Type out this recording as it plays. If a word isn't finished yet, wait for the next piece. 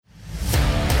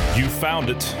You found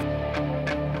it.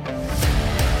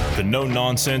 The no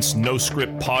nonsense, no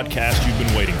script podcast you've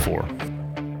been waiting for.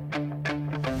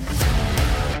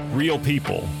 Real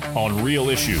people on real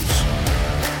issues.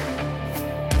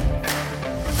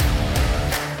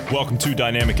 Welcome to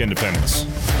Dynamic Independence,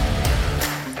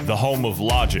 the home of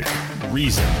logic,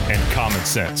 reason, and common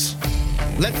sense.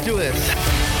 Let's do this.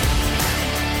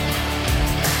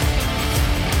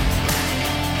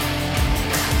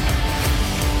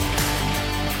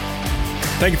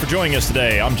 Thank you for joining us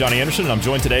today. I'm Johnny Anderson, and I'm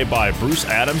joined today by Bruce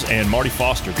Adams and Marty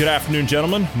Foster. Good afternoon,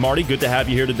 gentlemen. Marty, good to have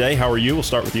you here today. How are you? We'll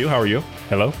start with you. How are you?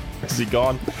 Hello? Is he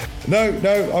gone? No,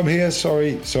 I'm here.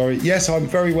 Sorry. Yes, I'm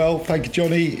very well. Thank you,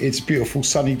 Johnny. It's a beautiful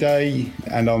sunny day,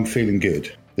 and I'm feeling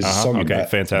good. There's a song in Okay, that,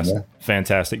 fantastic.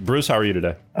 Fantastic. Bruce, how are you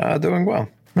today? Doing well.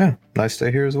 Yeah, nice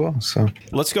day here as well. So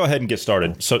let's go ahead and get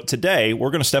started. So today,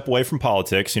 we're going to step away from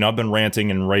politics. You know, I've been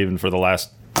ranting and raving for the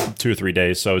last 2 or 3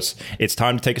 days, so it's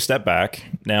time to take a step back.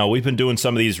 Now, we've been doing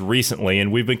some of these recently,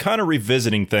 and we've been kind of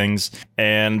revisiting things,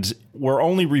 and we're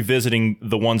only revisiting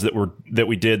the ones that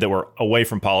we did that were away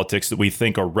from politics that we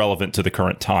think are relevant to the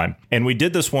current time. And we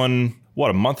did this one,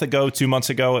 a month ago, 2 months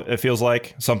ago, it feels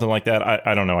like, something like that.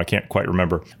 I don't know. I can't quite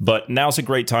remember. But now's a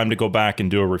great time to go back and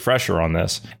do a refresher on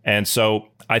this. And so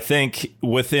I think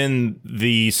within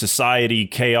the society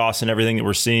chaos and everything that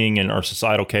we're seeing, and our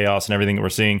societal chaos and everything that we're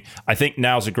seeing, I think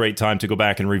now's a great time to go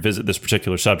back and revisit this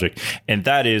particular subject, and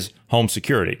that is home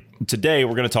security. Today,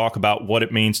 we're going to talk about what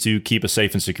it means to keep a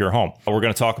safe and secure home. We're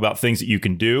going to talk about things that you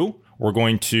can do. We're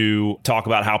going to talk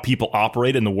about how people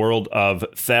operate in the world of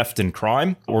theft and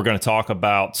crime. We're going to talk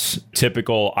about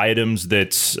typical items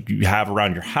that you have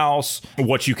around your house,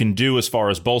 what you can do as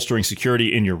far as bolstering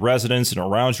security in your residence and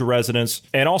around your residence.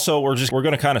 And also, we're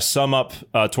going to kind of sum up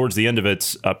towards the end of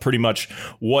it pretty much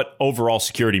what overall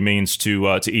security means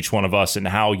to each one of us, and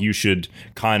how you should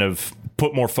kind of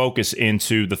put more focus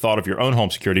into the thought of your own home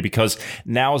security, because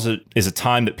now is a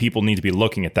time that people need to be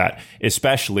looking at that,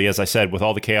 especially, as I said, with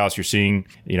all the chaos you're seeing,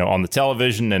 you know, on the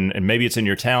television, and maybe it's in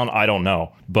your town. I don't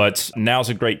know. But now's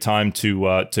a great time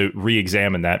to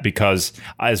re-examine that, because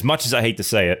as much as I hate to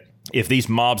say it, if these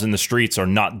mobs in the streets are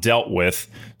not dealt with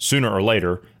sooner or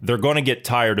later, they're going to get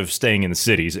tired of staying in the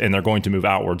cities, and they're going to move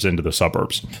outwards into the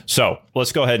suburbs. So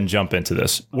let's go ahead and jump into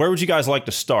this. Where would you guys like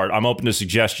to start? I'm open to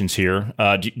suggestions here.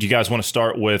 Do you guys want to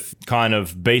start with kind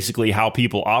of basically how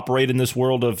people operate in this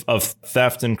world of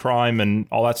theft and crime and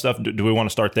all that stuff? Do we want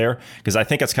to start there? Because I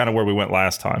think that's kind of where we went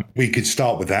last time. We could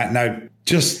start with that. Now,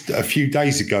 just a few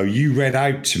days ago, you read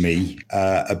out to me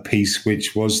a piece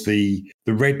which was the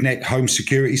redneck home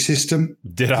security system.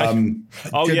 Did I? Do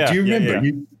you remember?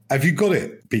 Yeah. Have you got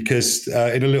it? Because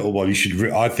in a little while, you should.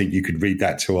 I think you could read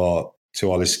that to our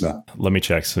listener. Let me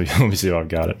check. So let me see if I've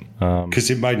got it.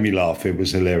 Because it made me laugh. It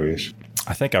was hilarious.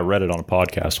 I think I read it on a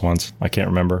podcast once. I can't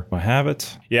remember. I have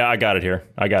it. Yeah, I got it here.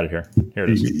 Here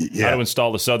it is. Yeah. How to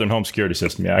install the Southern Home Security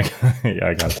System. Yeah,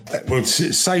 I got it. Well,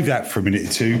 save that for a minute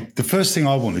or two. The first thing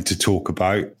I wanted to talk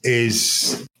about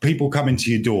is people coming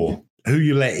to your door. Who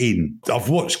you let in. I've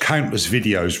watched countless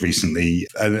videos recently,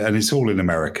 and it's all in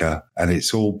America, and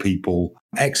it's all people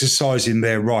exercising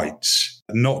their rights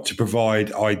not to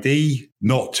provide ID,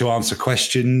 not to answer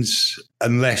questions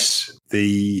unless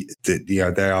they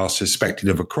are suspected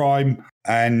of a crime.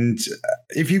 And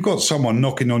if you've got someone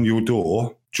knocking on your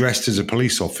door dressed as a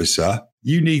police officer,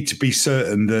 you need to be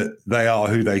certain that they are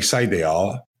who they say they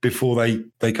are before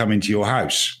they come into your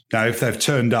house. Now, if they've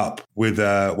turned up with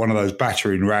one of those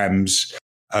battering rams,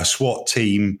 a SWAT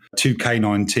team, 2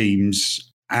 K9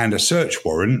 teams, and a search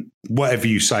warrant, whatever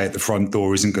you say at the front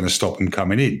door isn't going to stop them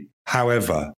coming in.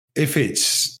 However, if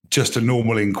it's just a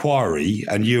normal inquiry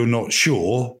and you're not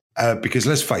sure, because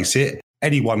let's face it,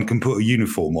 anyone can put a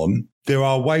uniform on, there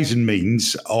are ways and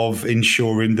means of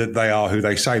ensuring that they are who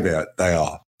they say they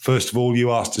are. First of all,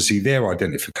 you ask to see their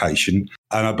identification,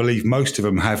 and I believe most of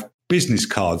them have business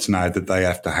cards now that they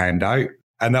have to hand out,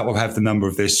 and that will have the number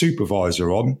of their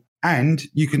supervisor on, and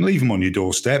you can leave them on your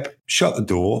doorstep, shut the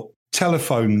door,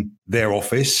 telephone their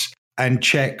office, and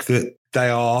check that they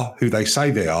are who they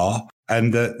say they are,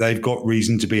 and that they've got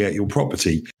reason to be at your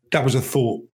property. That was a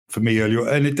thought for me earlier.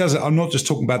 And it doesn't, I'm not just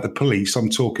talking about the police, I'm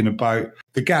talking about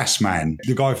the gas man,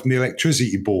 the guy from the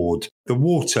electricity board, the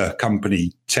water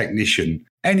company technician,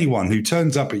 anyone who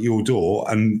turns up at your door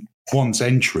and wants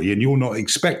entry and you're not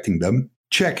expecting them,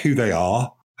 check who they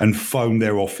are and phone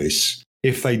their office.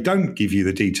 If they don't give you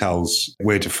the details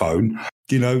where to phone,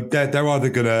 they're either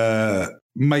going to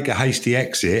make a hasty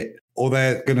exit or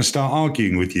they're going to start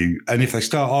arguing with you. And if they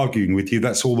start arguing with you,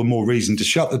 that's all the more reason to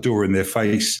shut the door in their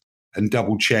face and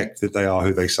double check that they are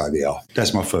who they say they are.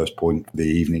 That's my first point for the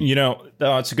evening.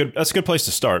 That's a good place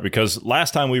to start, because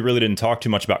last time we really didn't talk too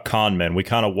much about con men. We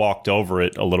kind of walked over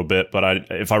it a little bit, but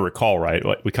if I recall right,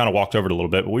 we kind of walked over it a little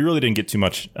bit, but we really didn't get too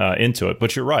much into it.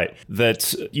 But you're right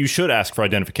that you should ask for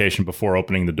identification before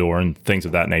opening the door and things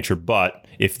of that nature. But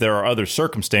if there are other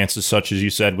circumstances, such as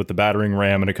you said with the battering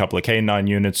ram and a couple of K9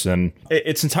 units, and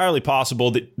it's entirely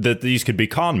possible that these could be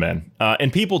con men,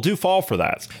 and people do fall for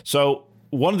that. So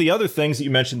one of the other things that you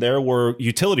mentioned there were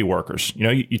utility workers,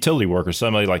 utility workers,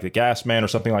 somebody like the gas man or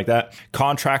something like that.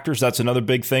 Contractors, that's another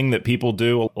big thing that people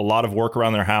do a lot of work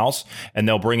around their house, and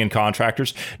they'll bring in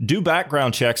contractors. Do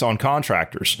background checks on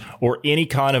contractors or any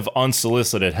kind of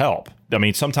unsolicited help. I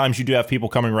mean, sometimes you do have people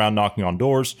coming around knocking on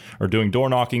doors or doing door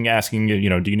knocking, asking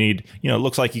you, do you need, it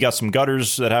looks like you got some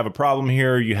gutters that have a problem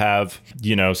here. You have,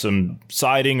 some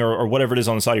siding or whatever it is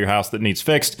on the side of your house that needs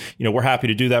fixed. We're happy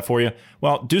to do that for you.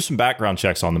 Well, do some background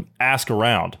checks on them. Ask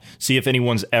around. See if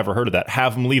anyone's ever heard of that.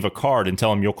 Have them leave a card and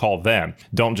tell them you'll call them.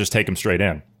 Don't just take them straight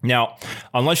in. Now,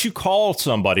 unless you call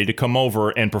somebody to come over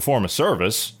and perform a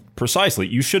service, precisely,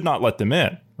 you should not let them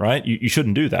in. Right? You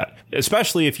shouldn't do that,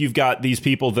 especially if you've got these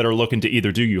people that are looking to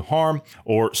either do you harm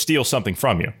or steal something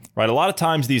from you. Right? A lot of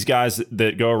times these guys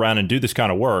that go around and do this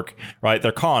kind of work, right?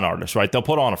 They're con artists, right? They'll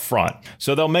put on a front.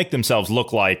 So they'll make themselves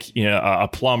look like, a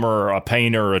plumber, a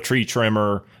painter, a tree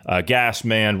trimmer, a gas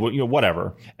man,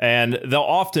 whatever. And they'll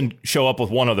often show up with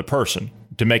one other person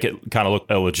to make it kind of look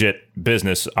a legit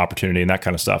business opportunity and that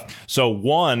kind of stuff. So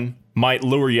one might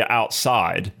lure you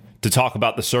outside to talk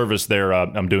about the service they're,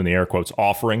 I'm doing the air quotes,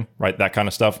 offering, right? That kind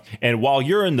of stuff. And while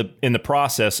you're in the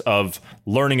process of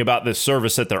learning about this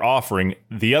service that they're offering,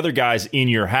 the other guy's in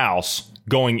your house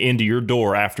going into your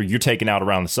door after you're taken out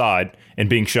around the side and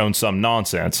being shown some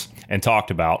nonsense and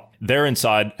talked about. They're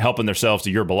inside helping themselves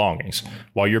to your belongings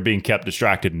while you're being kept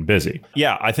distracted and busy.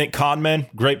 Yeah, I think con men,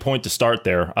 great point to start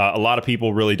there. A lot of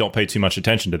people really don't pay too much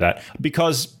attention to that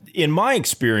because in my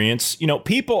experience,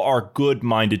 people are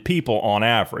good-minded people on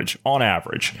average.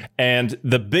 And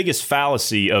the biggest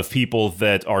fallacy of people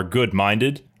that are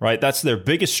good-minded, right? That's their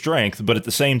biggest strength, but at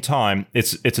the same time,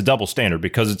 it's a double standard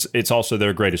because it's also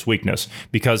their greatest weakness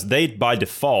because they by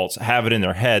default have it in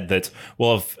their head that,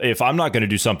 well, if I'm not going to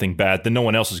do something bad, then no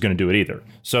one else is going to do it either.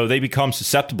 So they become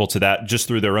susceptible to that just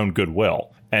through their own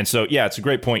goodwill. And so, yeah, it's a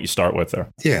great point you start with there.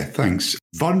 Yeah, thanks.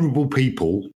 Vulnerable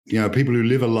people, people who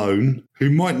live alone, who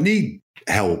might need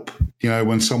help,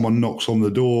 when someone knocks on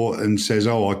the door and says,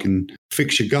 oh, I can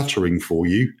fix your guttering for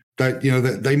you, that,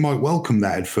 that they might welcome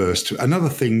that at first.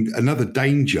 Another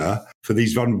danger for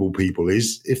these vulnerable people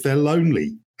is if they're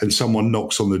lonely and someone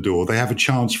knocks on the door, they have a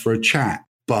chance for a chat,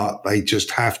 but they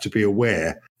just have to be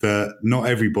aware that not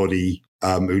everybody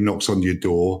who knocks on your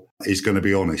door is going to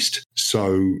be honest.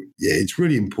 So, yeah, it's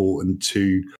really important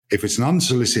to, if it's an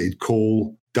unsolicited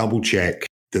call, double check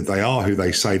that they are who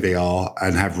they say they are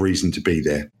and have reason to be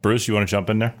there. Bruce, you want to jump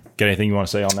in there? Get anything you want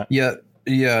to say on that? Yeah.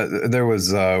 There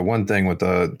was one thing with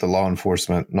the law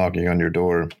enforcement knocking on your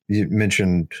door. You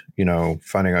mentioned,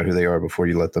 finding out who they are before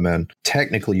you let them in.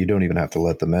 Technically, you don't even have to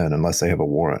let them in unless they have a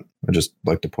warrant. I just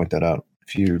like to point that out.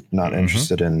 If you're not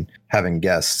interested in having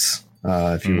guests,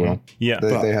 if you will,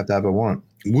 they have to have a warrant.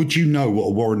 Would you know what a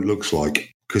warrant looks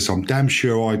like? Because I'm damn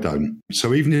sure I don't.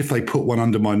 So even if they put one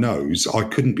under my nose, I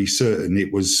couldn't be certain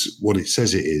it was what it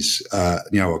says it is. A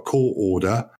court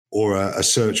order or a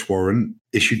search warrant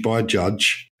issued by a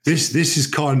judge. This is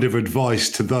kind of advice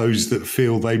to those that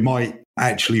feel they might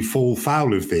actually fall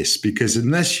foul of this, because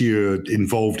unless you're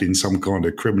involved in some kind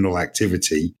of criminal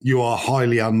activity, you are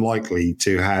highly unlikely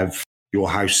to have your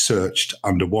house searched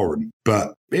under warrant.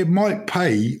 But it might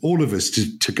pay all of us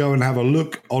to go and have a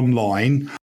look online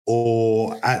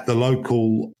or at the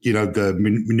local, the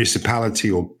municipality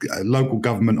or local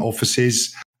government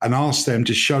offices and ask them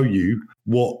to show you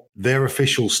what their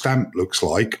official stamp looks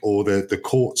like or the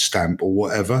court stamp or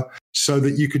whatever, so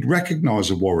that you could recognize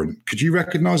a warrant. Could you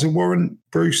recognize a warrant,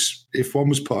 Bruce, if one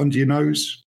was put under your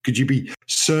nose? Could you be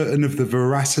certain of the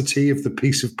veracity of the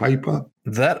piece of paper?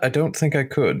 That I don't think I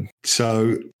could.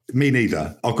 So me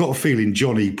neither. I've got a feeling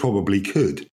Johnny probably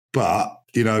could, but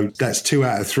that's 2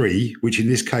 out of 3, which in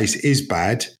this case is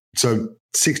bad. So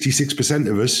 66%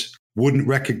 of us wouldn't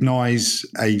recognize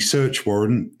a search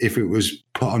warrant if it was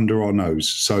put under our nose.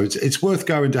 So it's worth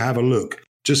going to have a look,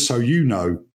 just so you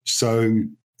know. So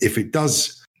if it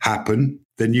does happen,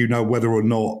 then you know whether or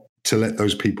not to let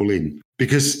those people in.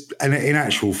 Because in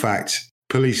actual fact,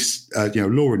 police,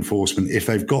 law enforcement, if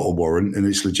they've got a warrant and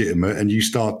it's legitimate and you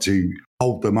start to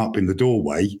hold them up in the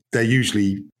doorway, they're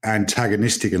usually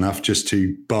antagonistic enough just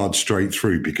to barge straight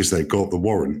through because they've got the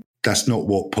warrant. that's not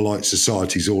what polite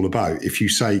society is all about. If you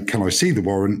say, can I see the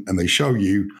warrant, and they show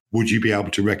you, would you be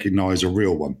able to recognize a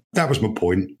real one? That was my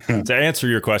point. To answer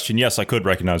your question, yes, I could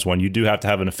recognize one. You do have to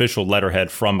have an official letterhead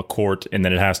from a court, and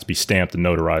then it has to be stamped and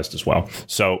notarized as well.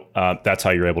 So that's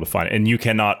how you're able to find it. And you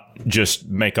cannot just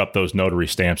make up those notary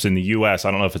stamps. In the U.S.,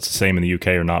 I don't know if it's the same in the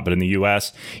U.K. or not, but in the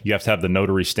U.S., you have to have the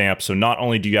notary stamp. So not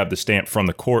only do you have the stamp from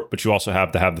the court, but you also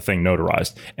have to have the thing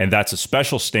notarized. And that's a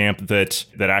special stamp that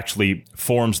actually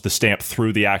forms the stamp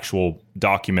through the actual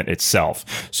document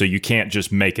itself. So you can't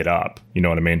just make it up. You know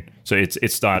what I mean? So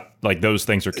it's not like those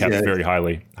things are kept very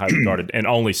highly regarded, and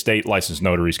only state licensed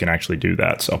notaries can actually do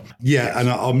that. So yeah, and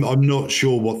I'm not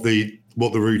sure what the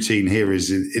routine here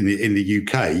is in the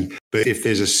UK, but if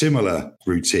there's a similar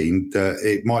routine,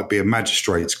 it might be a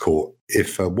magistrate's court.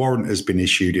 If a warrant has been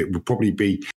issued, it will probably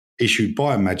be issued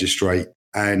by a magistrate,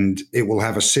 and it will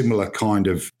have a similar kind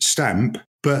of stamp.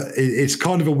 But it's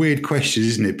kind of a weird question,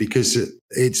 isn't it? Because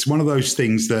it's one of those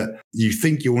things that you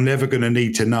think you're never going to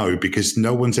need to know, because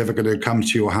no one's ever going to come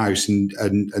to your house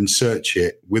and search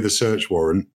it with a search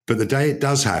warrant. But the day it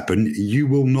does happen, you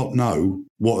will not know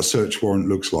what a search warrant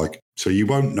looks like. So you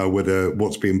won't know whether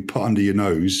what's being put under your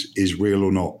nose is real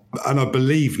or not. And I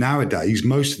believe nowadays,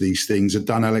 most of these things are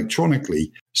done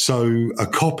electronically. So a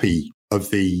copy of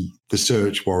the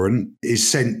search warrant is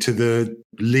sent to the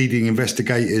leading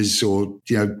investigators or,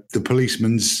 the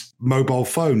policeman's mobile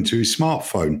phone, to his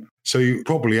smartphone. So you're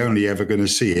probably only ever going to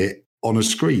see it on a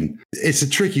screen. It's a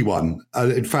tricky one.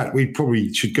 In fact, we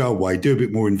probably should go away, do a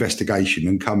bit more investigation,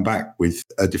 and come back with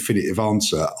a definitive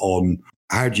answer on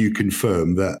how do you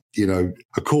confirm that,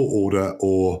 a court order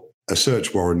or a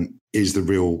search warrant is the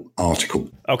real article.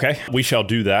 Okay, we shall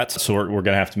do that. So we're going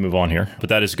to have to move on here. But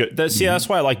that is good. That's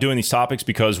why I like doing these topics,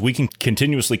 because we can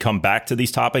continuously come back to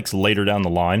these topics later down the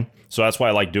line. So that's why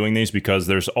I like doing these, because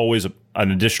there's always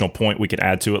an additional point we can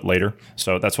add to it later.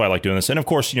 So that's why I like doing this. And of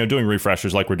course, doing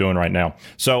refreshers like we're doing right now.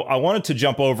 So I wanted to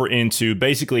jump over into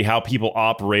basically how people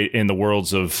operate in the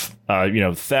worlds of,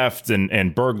 theft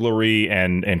and burglary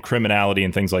and criminality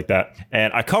and things like that.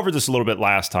 And I covered this a little bit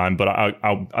last time, but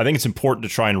I think it's important to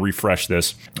try and refresh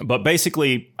this. But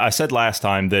basically, I said last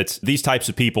time that these types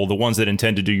of people, the ones that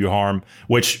intend to do you harm,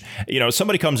 which,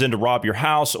 somebody comes in to rob your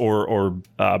house or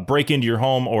break into your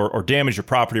home or damage your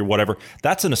property or whatever,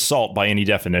 that's an assault by any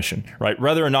definition, right?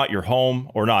 Whether or not you're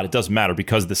home or not, it doesn't matter,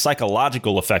 because the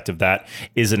psychological effect of that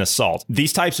is an assault.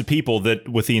 These types of people that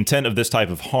with the intent of this type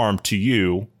of harm to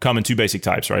you come in two basic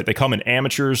types, right? They come in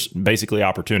amateurs, basically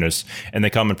opportunists, and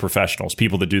they come in professionals,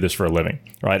 people that do this for a living,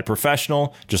 right? A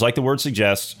professional, just like the word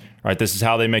suggests, right? This is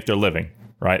how they make their living,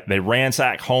 right? They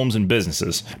ransack homes and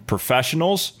businesses.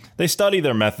 Professionals, they study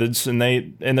their methods and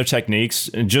their techniques,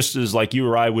 and just as like you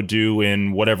or I would do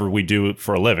in whatever we do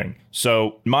for a living.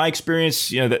 So in my experience,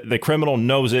 the criminal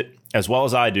knows it as well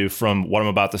as I do from what I'm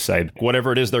about to say.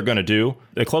 Whatever it is they're going to do,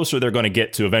 the closer they're going to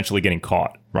get to eventually getting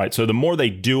caught, right? So the more they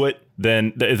do it,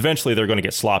 then eventually they're going to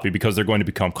get sloppy, because they're going to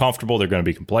become comfortable, they're going to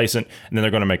be complacent, and then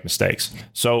they're going to make mistakes.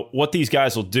 So what these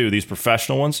guys will do, these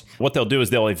professional ones, what they'll do is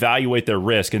they'll evaluate their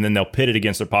risk, and then they'll pit it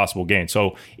against their possible gain.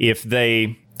 So if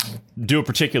they do a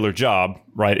particular job,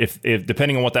 right? If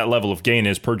depending on what that level of gain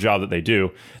is per job that they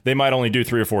do, they might only do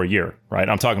 3 or 4 a year, right?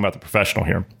 I'm talking about the professional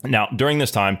here. Now, during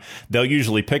this time, they'll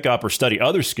usually pick up or study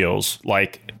other skills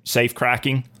like safe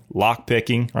cracking, lock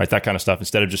picking, right? That kind of stuff,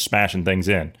 instead of just smashing things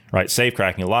in, right? Safe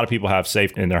cracking. A lot of people have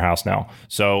safe in their house now.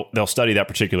 So they'll study that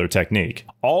particular technique.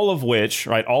 All of which,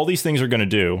 right? All these things are going to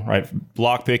do, right?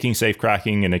 Lock picking, safe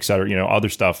cracking, and et cetera, other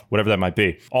stuff, whatever that might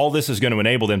be. All this is going to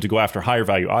enable them to go after higher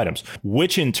value items,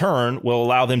 which in turn will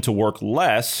allow them to work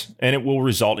less, and it will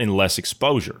result in less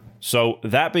exposure. So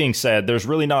that being said, there's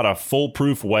really not a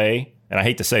foolproof way, and I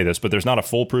hate to say this, but there's not a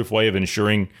foolproof way of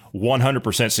ensuring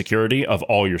 100% security of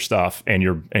all your stuff and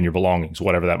your belongings,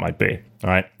 whatever that might be. All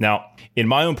right. Now, in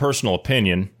my own personal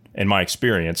opinion, in my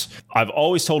experience, I've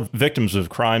always told victims of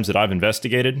crimes that I've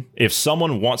investigated, if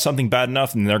someone wants something bad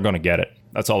enough, then they're going to get it.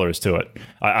 That's all there is to it.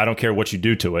 I don't care what you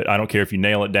do to it. I don't care if you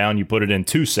nail it down, you put it in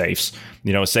 2 safes,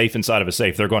 a safe inside of a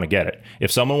safe, they're going to get it.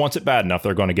 If someone wants it bad enough,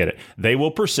 they're going to get it. They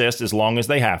will persist as long as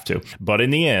they have to, but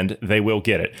in the end, they will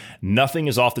get it. Nothing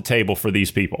is off the table for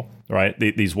these people, right?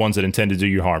 These ones that intend to do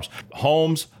you harms.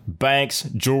 Homes, banks,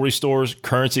 jewelry stores,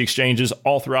 currency exchanges,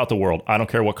 all throughout the world. I don't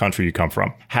care what country you come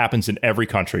from. Happens in every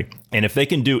country. And if they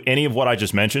can do any of what I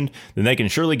just mentioned, then they can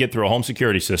surely get through a home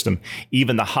security system,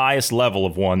 even the highest level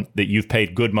of one that you've paid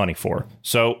good money for.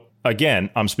 So again,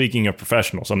 I'm speaking of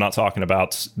professionals. I'm not talking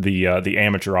about the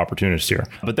amateur opportunists here,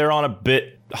 but they're on a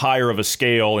bit higher of a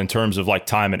scale in terms of like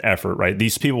time and effort, right?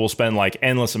 These people will spend like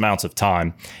endless amounts of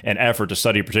time and effort to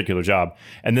study a particular job,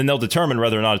 and then they'll determine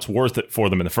whether or not it's worth it for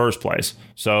them in the first place.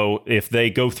 So if they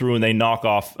go through and they knock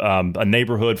off a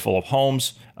neighborhood full of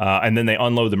homes, and then they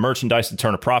unload the merchandise to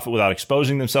turn a profit without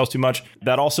exposing themselves too much,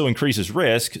 that also increases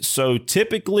risk. So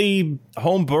typically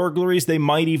home burglaries, they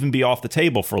might even be off the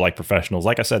table for like professionals.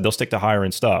 Like I said, they'll stick to higher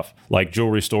end stuff like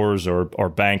jewelry stores or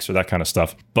banks or that kind of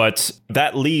stuff. But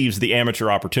that leaves the amateur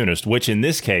opportunist, which in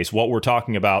this case, what we're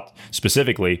talking about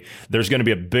specifically, there's going to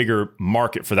be a bigger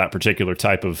market for that particular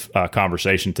type of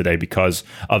conversation today because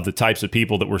of the types of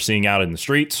people that we're seeing out in the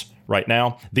streets right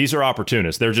now. These are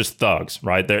opportunists. They're just thugs,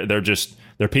 right?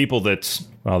 They're people that,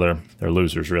 well, they're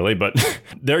losers really, but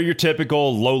they're your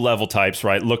typical low level types,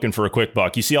 right? Looking for a quick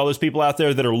buck. You see all those people out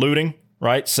there that are looting,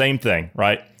 right? Same thing,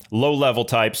 right? Low level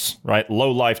types, right?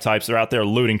 Low life types. They're out there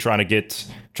looting, trying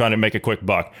to make a quick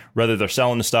buck. Whether they're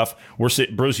selling the stuff,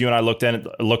 Bruce, you and I looked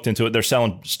into it. They're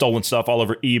selling stolen stuff all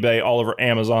over eBay, all over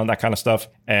Amazon, that kind of stuff.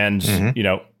 And,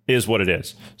 is what it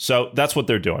is. So that's what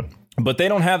they're doing. But they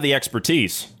don't have the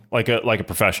expertise like a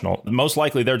professional. Most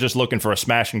likely they're just looking for a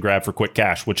smash and grab for quick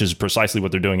cash, which is precisely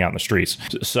what they're doing out in the streets.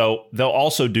 So they'll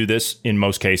also do this in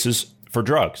most cases for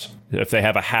drugs. If they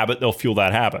have a habit, they'll fuel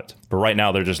that habit. But right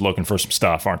now they're just looking for some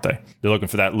stuff, aren't they? They're looking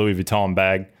for that Louis Vuitton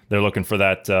bag. They're looking for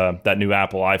that new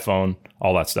Apple iPhone,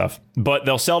 all that stuff. But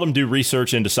they'll seldom do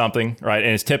research into something, right?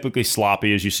 And it's typically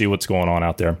sloppy as you see what's going on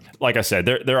out there. Like I said,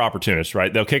 they're opportunists,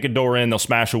 right? They'll kick a door in, they'll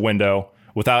smash a window,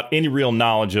 without any real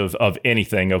knowledge of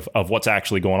anything of what's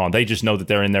actually going on. They just know that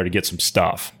they're in there to get some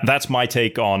stuff. That's my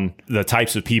take on the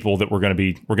types of people that we're going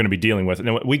to be dealing with.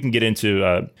 And we can get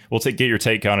into get your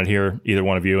take on it here, either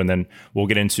one of you, and then we'll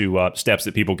get into steps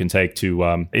that people can take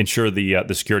to ensure the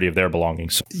security of their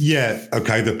belongings. Yeah,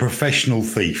 okay. The professional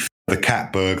thief, the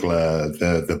cat burglar,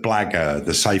 the blagger,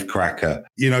 the safe cracker.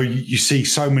 You see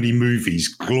so many movies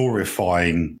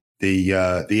glorifying the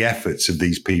efforts of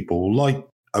these people, like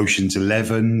Ocean's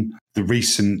 11, the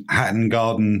recent Hatton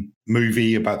Garden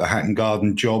movie about the Hatton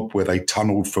Garden job where they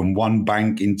tunneled from one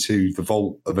bank into the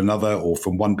vault of another or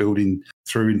from one building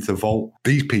through into the vault.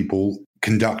 These people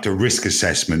conduct a risk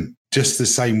assessment just the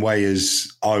same way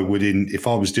as I would if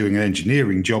I was doing an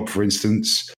engineering job, for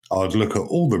instance. I'd look at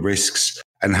all the risks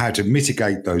and how to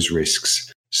mitigate those risks.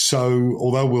 So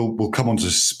although we'll come on to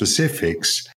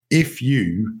specifics, if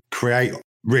you create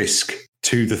risk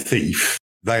to the thief,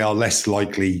 they are less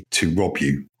likely to rob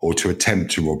you or to attempt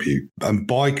to rob you. And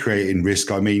by creating risk,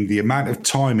 I mean the amount of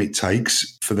time it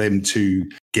takes for them to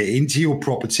get into your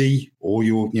property or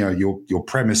your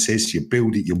premises, your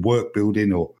building, your work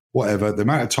building or whatever, the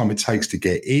amount of time it takes to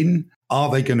get in.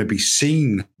 Are they going to be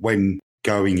seen when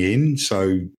going in?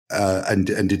 So,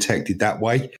 and detected that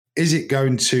way? Is it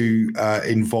going to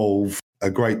involve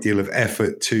a great deal of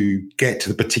effort to get to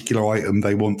the particular item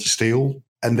they want to steal?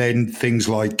 And then things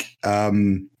like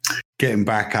getting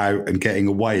back out and getting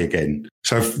away again.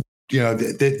 So,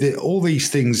 all these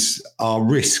things are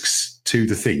risks to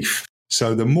the thief.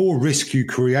 So the more risk you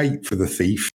create for the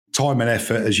thief, time and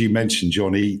effort, as you mentioned,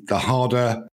 Johnny, the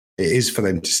harder it is for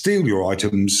them to steal your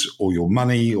items or your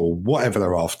money or whatever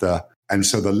they're after. And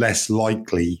so the less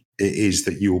likely it is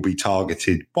that you will be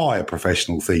targeted by a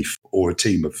professional thief or a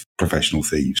team of professional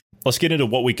thieves. Let's get into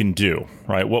what we can do,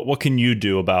 right? What can you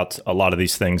do about a lot of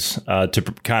these things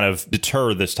to kind of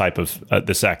deter this type of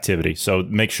this activity? So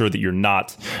make sure that you're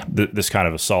not this kind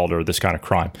of assault or this kind of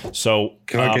crime. So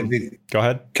go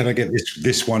ahead. Can I get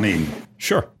this one in?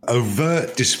 Sure.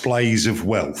 Overt displays of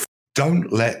wealth.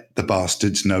 Don't let the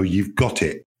bastards know you've got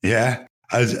it. Yeah.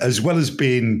 As well as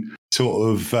being sort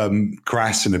of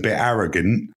crass and a bit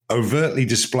arrogant, overtly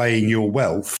displaying your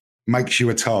wealth makes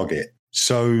you a target.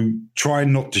 So try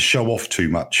not to show off too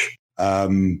much.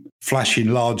 Flashing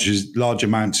large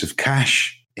amounts of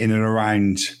cash in and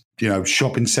around,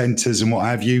 shopping centres and what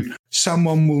have you.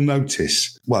 Someone will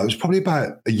notice. Well, it was probably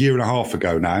about a year and a half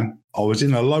ago now. I was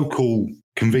in a local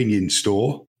convenience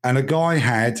store and a guy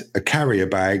had a carrier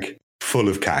bag full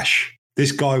of cash.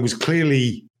 This guy was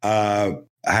clearly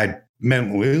had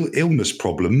mental illness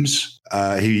problems.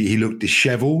 He looked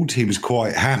dishevelled. He was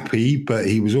quite happy, but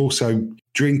he was also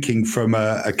drinking from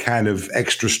a can of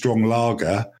extra strong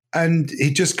lager. And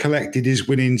he just collected his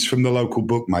winnings from the local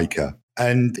bookmaker.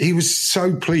 And he was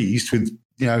so pleased with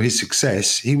his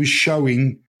success. He was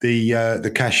showing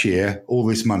the cashier all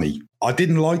this money. I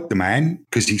didn't like the man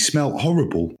because he smelt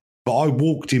horrible, but I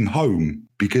walked him home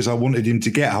because I wanted him to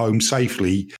get home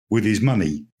safely with his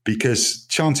money. Because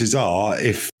chances are,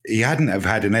 if he hadn't have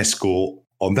had an escort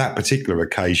on that particular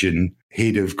occasion,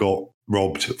 he'd have got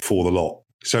robbed for the lot.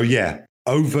 So yeah,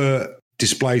 over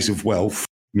displays of wealth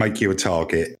make you a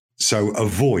target. So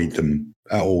avoid them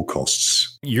at all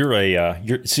costs.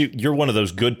 You're one of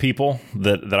those good people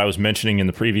that I was mentioning in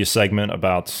the previous segment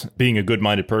about being a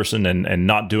good-minded person and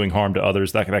not doing harm to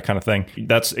others, that kind of thing.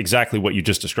 That's exactly what you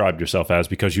just described yourself as,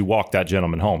 because you walked that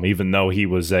gentleman home, even though he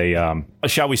was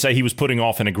shall we say, he was putting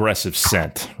off an aggressive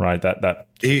scent, right?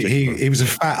 He was a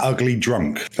fat, ugly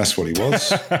drunk. That's what he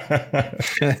was.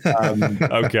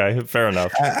 Okay, fair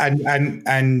enough.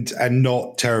 And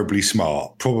not terribly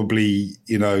smart. Probably,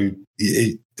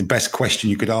 the best question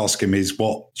you could ask him is,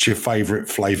 what's your favorite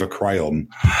flavor crayon?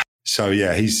 So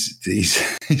yeah,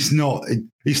 he's not.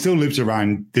 He still lives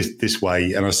around this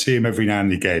way, and I see him every now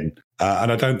and again.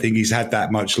 And I don't think he's had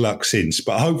that much luck since.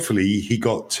 But hopefully, he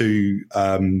got to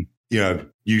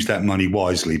use that money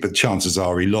wisely. But chances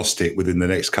are he lost it within the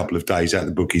next couple of days at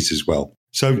the bookies as well.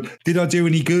 So did I do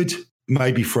any good?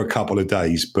 Maybe for a couple of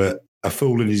days, but a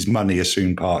fool and his money are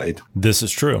soon parted. This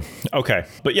is true. Okay,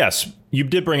 but yes, you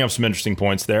did bring up some interesting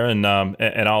points there, and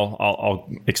I'll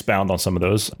expound on some of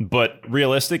those. But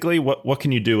realistically, what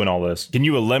can you do in all this? Can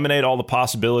you eliminate all the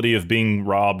possibility of being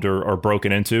robbed or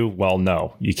broken into? Well,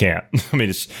 no, you can't. I mean,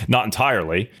 it's not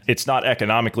entirely. It's not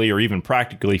economically or even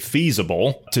practically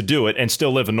feasible to do it and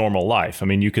still live a normal life. I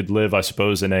mean, you could live, I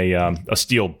suppose, in a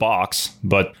steel box.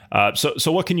 But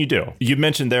so what can you do? You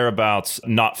mentioned there about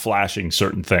not flashing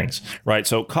certain things, right?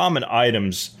 So common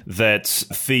items that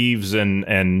thieves and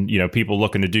people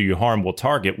looking to do you harm will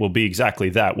target will be exactly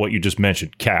that, what you just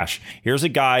mentioned, cash. Here's a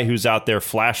guy who's out there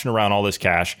flashing around all this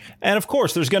cash. And of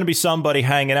course, there's going to be somebody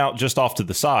hanging out just off to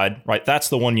the side, right? That's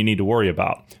the one you need to worry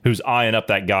about, who's eyeing up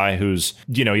that guy who's,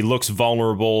 he looks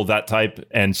vulnerable, that type.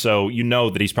 And so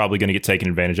that he's probably going to get taken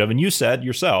advantage of. And you said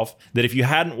yourself that if you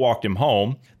hadn't walked him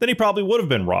home, then he probably would have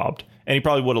been robbed and he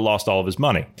probably would have lost all of his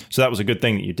money. So that was a good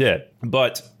thing that you did.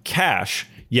 But cash,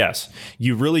 yes,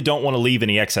 you really don't want to leave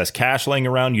any excess cash laying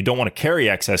around. You don't want to carry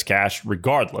excess cash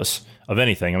regardless of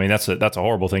anything. I mean, that's a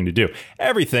horrible thing to do.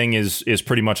 Everything is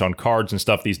pretty much on cards and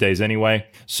stuff these days anyway.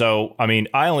 So, I mean,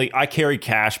 I carry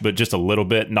cash, but just a little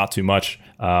bit, not too much.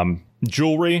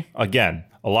 Jewelry, again,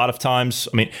 a lot of times,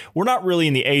 I mean, we're not really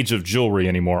in the age of jewelry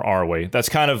anymore, are we? That's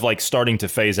kind of like starting to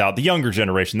phase out. The younger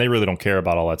generation, they really don't care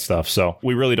about all that stuff. So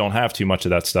we really don't have too much of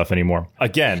that stuff anymore.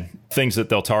 Again, things that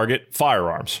they'll target,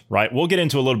 firearms, right? We'll get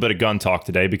into a little bit of gun talk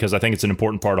today because I think it's an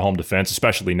important part of home defense,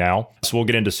 especially now. So we'll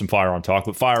get into some firearm talk,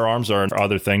 but firearms are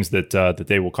other things that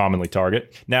they will commonly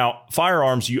target. Now,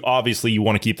 firearms, you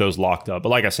want to keep those locked up. But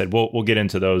like I said, we'll get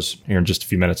into those here in just a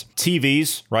few minutes.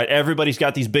 TVs, right? Everybody's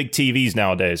got these big TVs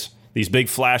nowadays. These big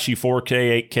flashy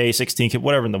 4K, 8K, 16K,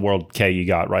 whatever in the world K you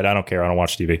got, right? I don't care. I don't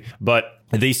watch TV. But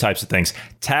these types of things.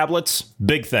 Tablets,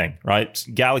 big thing, right?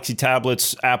 Galaxy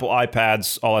tablets, Apple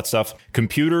iPads, all that stuff.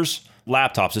 Computers,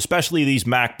 laptops, especially these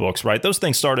MacBooks, right? Those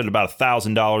things start at about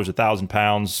 $1,000, £1,000,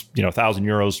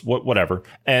 €1,000, whatever.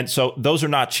 And so those are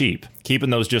not cheap. Keeping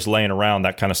those just laying around,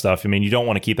 that kind of stuff. I mean, you don't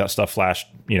want to keep that stuff flashed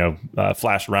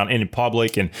around in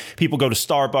public, and people go to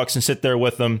Starbucks and sit there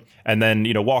with them and then,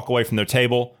 walk away from their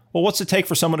table. Well, what's it take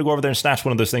for someone to go over there and snatch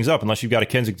one of those things up unless you've got a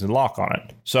Kensington lock on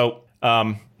it? So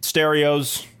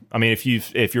stereos. I mean,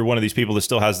 if you're one of these people that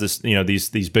still has this,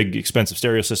 these big expensive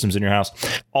stereo systems in your house.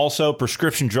 Also,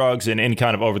 prescription drugs and any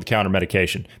kind of over-the-counter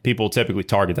medication. People typically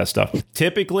target that stuff.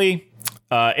 Typically,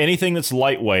 anything that's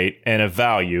lightweight and of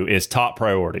value is top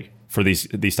priority for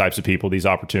these types of people, these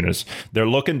opportunists. They're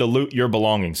looking to loot your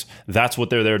belongings. That's what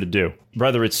they're there to do.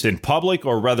 Whether it's in public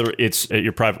or whether it's at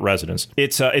your private residence.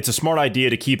 It's a smart idea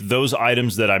to keep those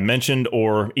items that I mentioned,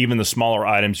 or even the smaller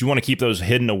items. You want to keep those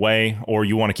hidden away, or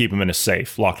you want to keep them in a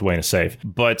safe, locked away in a safe.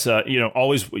 But,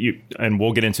 always, and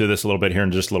we'll get into this a little bit here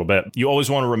in just a little bit. You always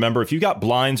want to remember, if you got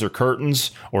blinds or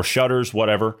curtains or shutters,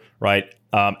 whatever, right,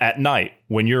 at night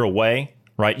when you're away,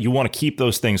 right, you want to keep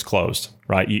those things closed,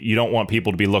 right? You don't want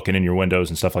people to be looking in your windows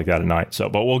and stuff like that at night. So,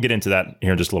 but we'll get into that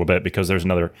here in just a little bit because there's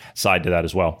another side to that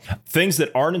as well. Things that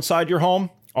aren't inside your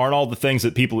home aren't all the things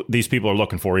that these people are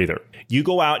looking for either. You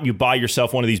go out and you buy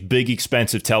yourself one of these big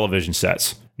expensive television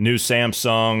sets, new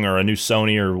Samsung or a new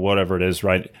Sony or whatever it is,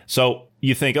 right? So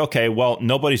you think, okay, well,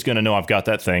 nobody's going to know I've got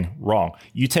that thing. Wrong.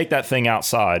 You take that thing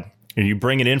outside and you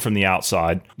bring it in from the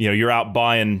outside. You're out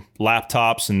buying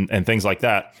laptops and things like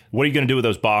that. What are you going to do with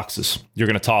those boxes? You're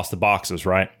going to toss the boxes,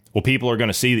 right? Well, people are going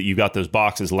to see that you've got those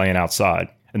boxes laying outside,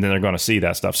 and then they're going to see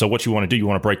that stuff. So what you want to do, you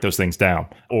want to break those things down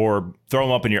or throw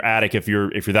them up in your attic if you're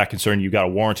that concerned. You've got a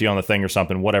warranty on the thing or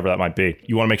something, whatever that might be.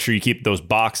 You want to make sure you keep those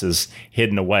boxes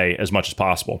hidden away as much as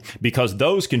possible, because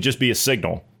those can just be a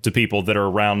signal to people that are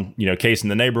around, casing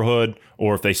the neighborhood,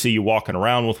 or if they see you walking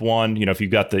around with one, if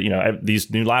you've got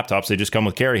these new laptops, they just come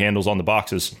with carry handles on the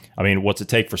boxes. I mean, what's it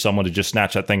take for someone to just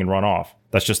snatch that thing and run off?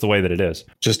 That's just the way that it is.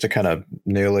 Just to kind of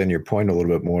nail in your point a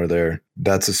little bit more there,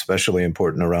 that's especially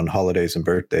important around holidays and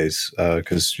birthdays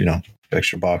because,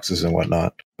 extra boxes and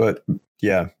whatnot. But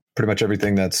yeah, pretty much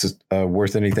everything that's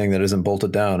worth anything that isn't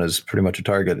bolted down is pretty much a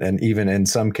target. And even in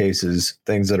some cases,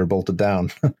 things that are bolted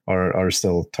down are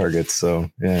still targets. So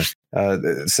yeah,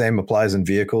 same applies in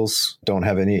vehicles. Don't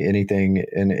have anything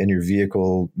in your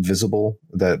vehicle visible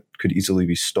that could easily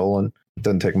be stolen. It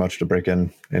doesn't take much to break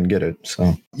in and get it.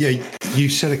 So yeah, you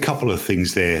said a couple of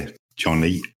things there,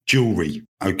 Johnny. Jewelry,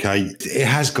 okay, it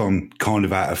has gone kind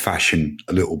of out of fashion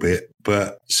a little bit,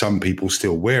 but some people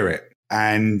still wear it.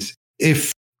 And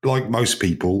if, like most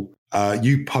people,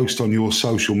 you post on your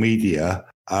social media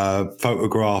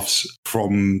photographs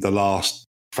from the last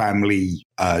family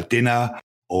dinner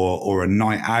or a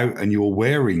night out, and you're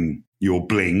wearing your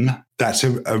bling, that's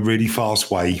a really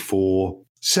fast way for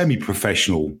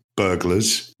semi-professional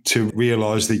burglars to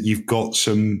realize that you've got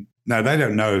some. Now, they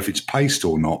don't know if it's paste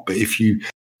or not, but if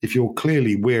you're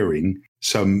clearly wearing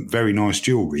some very nice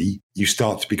jewelry, you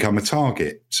start to become a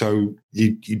target. So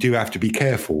you do have to be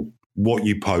careful what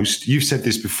you post. You've said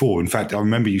this before. In fact, I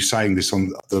remember you saying this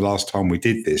on the last time we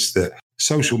did this, that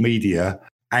social media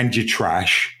and your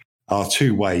trash are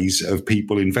two ways of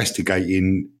people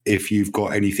investigating if you've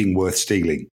got anything worth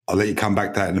stealing. I'll let you come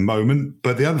back to that in a moment.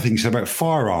 But the other thing is about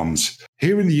firearms.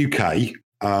 Here in the UK,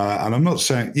 and I'm not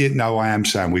saying, I am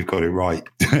saying we've got it right.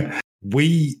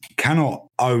 We cannot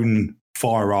own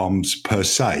firearms per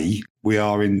se.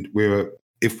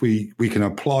 If we can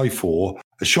apply for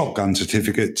a shotgun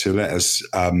certificate to let us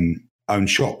own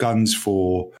shotguns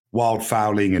for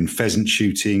wildfowling and pheasant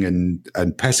shooting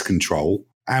and pest control,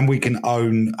 and we can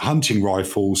own hunting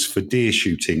rifles for deer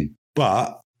shooting.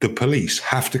 But the police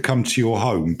have to come to your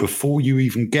home before you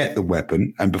even get the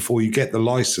weapon and before you get the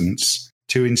license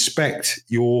to inspect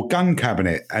your gun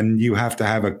cabinet. And you have to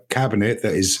have a cabinet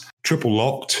that is triple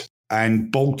locked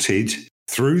and bolted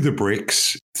through the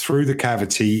bricks, through the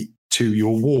cavity to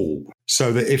your wall,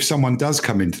 so that if someone does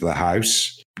come into the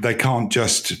house, they can't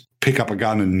just pick up a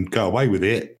gun and go away with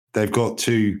it. They've got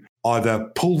to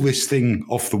either pull this thing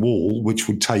off the wall, which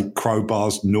would take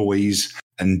crowbars, noise,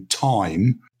 and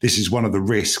time. This is one of the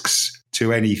risks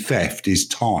to any theft, is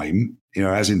time,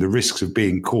 as in the risks of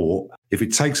being caught. If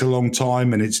it takes a long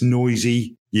time and it's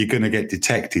noisy, you're going to get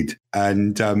detected.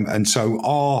 And so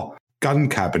our gun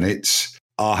cabinets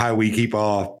are how we keep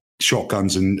our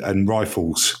shotguns and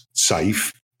rifles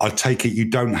safe. I take it you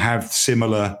don't have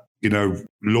similar,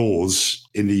 laws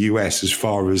in the US as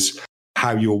far as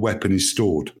how your weapon is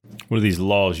stored. What are these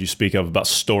laws you speak of about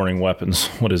storing weapons?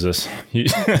 What is this?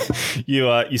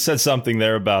 You said something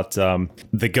there about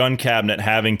the gun cabinet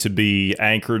having to be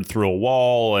anchored through a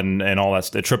wall and all that,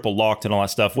 triple locked and all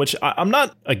that stuff, which I'm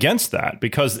not against that,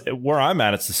 because where I'm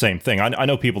at, it's the same thing. I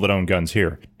know people that own guns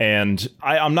here, and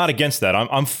I'm not against that.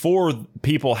 I'm for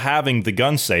people having the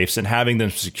gun safes and having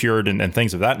them secured and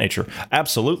things of that nature.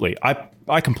 Absolutely.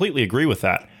 I completely agree with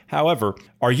that. However,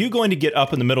 are you going to get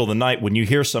up in the middle of the night when you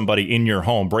hear somebody in your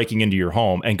home breaking into your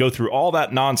home and go through all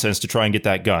that nonsense to try and get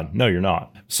that gun? No, you're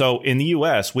not. So in the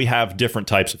U.S., we have different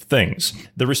types of things.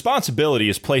 The responsibility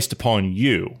is placed upon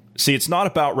you. See, it's not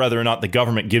about whether or not the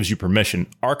government gives you permission.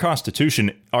 Our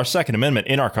Constitution, our Second Amendment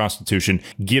in our Constitution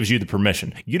gives you the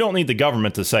permission. You don't need the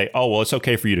government to say, oh, well, it's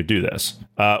okay for you to do this.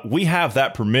 We have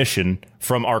that permission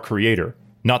from our Creator,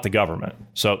 not the government.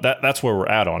 So that's where we're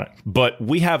at on it. But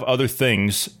we have other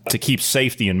things to keep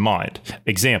safety in mind.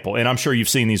 Example, and I'm sure you've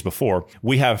seen these before,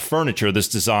 we have furniture that's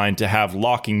designed to have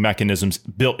locking mechanisms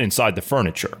built inside the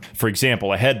furniture. For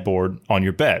example, a headboard on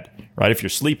your bed, right? If you're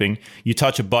sleeping, you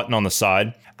touch a button on the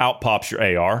side, out pops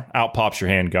your AR, out pops your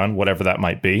handgun, whatever that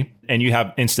might be, and you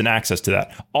have instant access to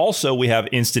that. Also, we have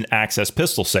instant access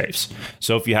pistol safes.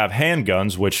 So if you have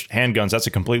handguns, that's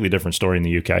a completely different story in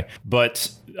the UK,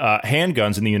 but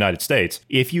handguns in the United States,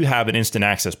 if you have an instant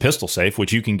access pistol safe,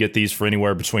 which you can get these for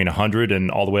anywhere between $100 and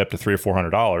all the way up to $300 or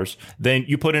 $400, then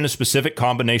you put in a specific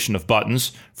combination of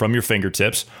buttons from your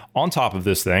fingertips on top of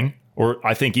this thing. Or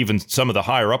I think even some of the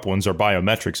higher up ones are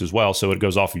biometrics as well, so it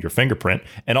goes off of your fingerprint.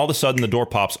 And all of a sudden, the door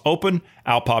pops open,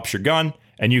 out pops your gun,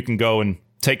 and you can go and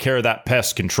take care of that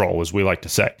pest control, as we like to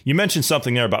say. You mentioned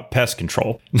something there about pest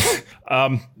control.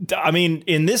 I mean,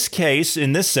 in this case,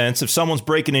 in this sense, if someone's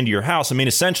breaking into your house, I mean,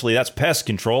 essentially that's pest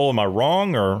control. Am I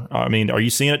wrong? Or, I mean, are you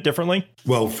seeing it differently?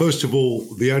 Well, first of all,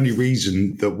 the only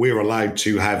reason that we're allowed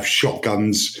to have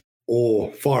shotguns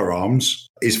or firearms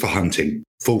is for hunting,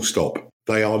 full stop.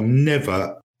 They are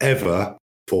never, ever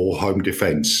for home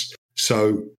defense.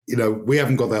 So, we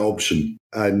haven't got that option.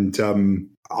 And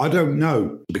I don't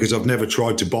know, because I've never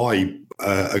tried to buy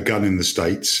a gun in the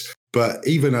States, but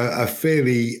even a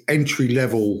fairly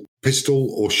entry-level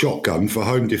pistol or shotgun for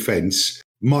home defense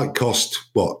might cost,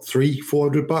 what,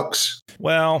 $300-400?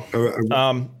 Well,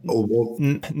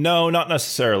 no, not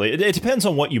necessarily. It depends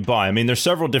on what you buy. I mean, there's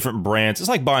several different brands. It's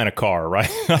like buying a car, right?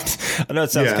 I know it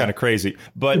sounds kind of crazy,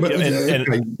 but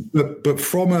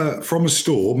from a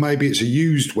store, maybe it's a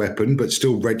used weapon, but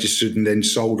still registered and then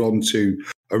sold on to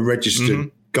a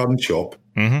registered gun shop.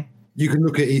 Mm-hmm. You can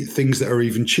look at things that are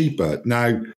even cheaper.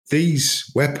 Now,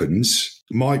 these weapons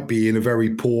might be in a very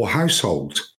poor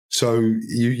household. So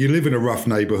you live in a rough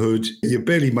neighborhood, you're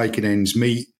barely making ends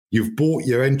meet, you've bought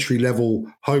your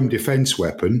entry-level home defense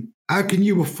weapon. How can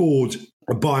you afford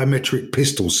a biometric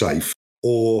pistol safe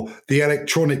or the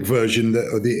electronic version,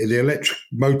 or the electric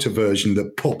motor version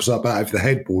that pops up out of the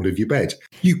headboard of your bed?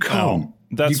 You can't.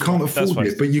 You can't afford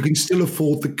it, but you can still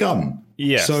afford the gun.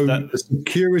 Yes, so the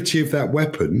security of that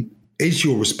weapon is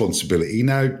your responsibility.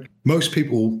 Now, most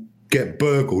people get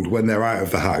burgled when they're out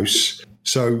of the house.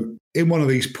 So in one of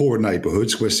these poorer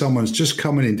neighborhoods where someone's just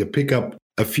coming in to pick up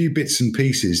a few bits and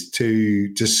pieces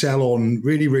to sell on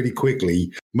really, really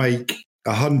quickly, make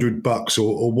 $100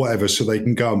 or whatever so they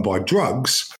can go and buy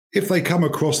drugs, if they come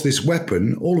across this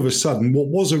weapon, all of a sudden what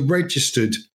was a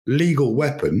registered legal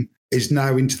weapon is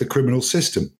now into the criminal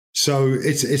system. So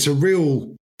it's a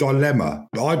real dilemma.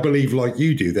 I believe, like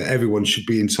you do, that everyone should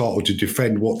be entitled to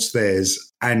defend what's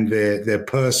theirs and their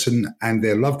person and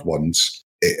their loved ones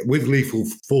with lethal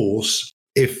force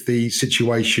if the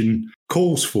situation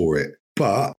calls for it.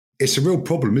 But it's a real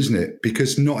problem, isn't it?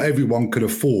 Because not everyone can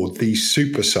afford these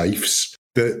super safes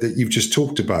that you've just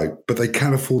talked about, but they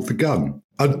can afford the gun.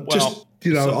 I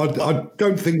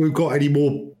don't think we've got any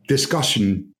more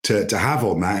discussion to have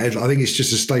on that. I think it's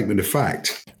just a statement of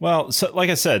fact. Well, so, like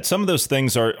I said, some of those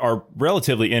things are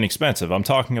relatively inexpensive. I'm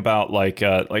talking about like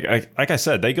I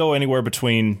said, they go anywhere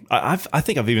between. I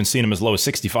think I've even seen them as low as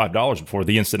 $65 before,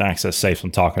 the instant access safes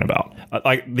I'm talking about.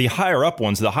 Like the higher up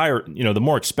ones, the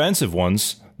more expensive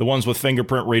ones, the ones with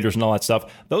fingerprint readers and all that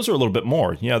stuff, those are a little bit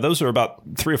more. Those are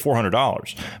about $300 or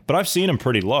 $400. But I've seen them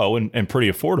pretty low and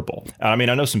pretty affordable. I mean,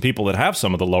 I know some people that have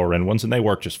some of the lower end ones and they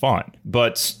work just fine.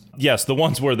 But yes, the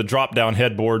ones where the drop down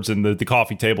headboards and the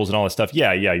coffee tables and all that stuff.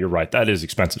 Yeah, you're right. That is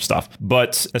expensive stuff.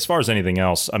 But as far as anything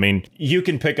else, I mean, you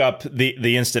can pick up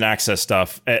the instant access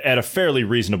stuff at a fairly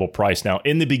reasonable price now.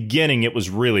 In the beginning, it was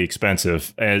really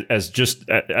expensive, as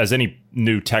any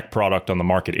new tech product on the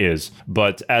market is.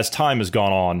 But as time has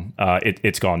gone on,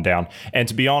 it's gone down. And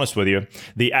to be honest with you,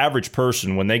 the average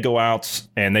person, when they go out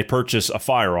and they purchase a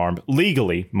firearm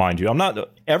legally, mind you,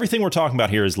 everything we're talking about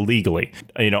here is legally.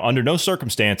 Under no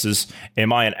circumstances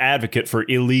am I an advocate for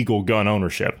illegal gun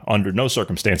ownership. Under no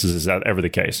circumstances is that ever the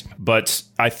case. But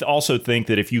I also think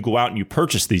that if you go out and you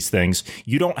purchase these things,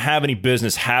 you don't have any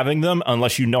business having them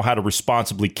unless you know how to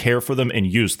responsibly care for them and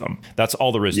use them. That's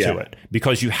all there is to it.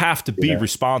 Because you have to be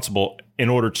responsible in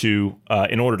order to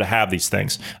have these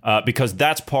things, because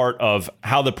that's part of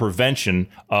how the prevention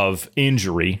of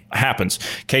injury happens.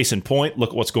 Case in point, look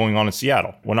at what's going on in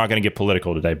Seattle. We're not going to get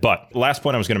political today, but last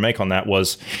point I was going to make on that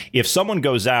was if someone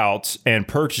goes out and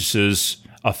purchases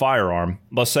a firearm,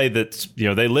 let's say that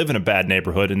they live in a bad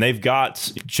neighborhood and they've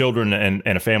got children and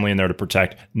a family in there to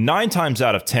protect. 9 times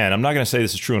out of 10, I'm not going to say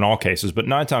this is true in all cases, but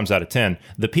 9 times out of 10,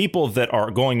 the people that are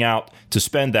going out to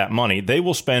spend that money, they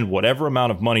will spend whatever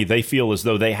amount of money they feel as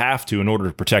though they have to in order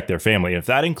to protect their family. If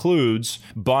that includes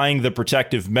buying the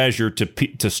protective measure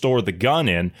to store the gun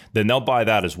in, then they'll buy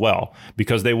that as well,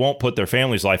 because they won't put their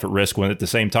family's life at risk when at the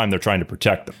same time they're trying to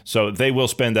protect them. So they will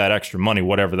spend that extra money,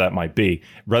 whatever that might be,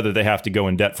 whether they have to go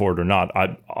in debt for it or not.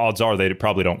 Odds are they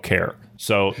probably don't care.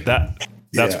 So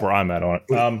that's where I'm at on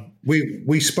it.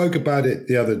 We spoke about it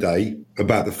the other day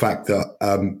about the fact that,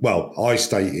 I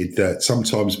stated that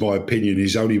sometimes my opinion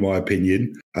is only my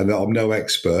opinion and that I'm no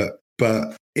expert.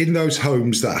 But in those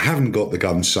homes that haven't got the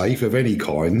gun safe of any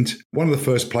kind, one of the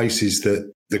first places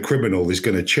that the criminal is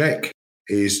going to check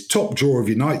is top drawer of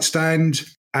your nightstand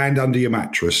and under your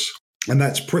mattress. And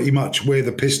that's pretty much where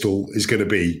the pistol is going to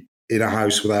be in a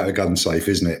house without a gun safe,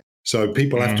 isn't it? So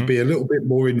people have to be a little bit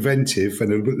more inventive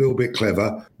and a little bit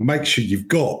clever. Make sure you've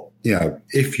got,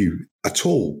 if you at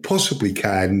all possibly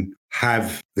can,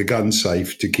 have the gun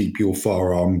safe to keep your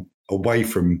firearm away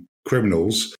from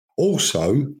criminals.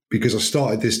 Also, because I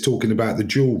started this talking about the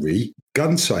jewelry,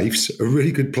 gun safes are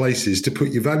really good places to put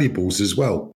your valuables as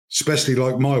well, especially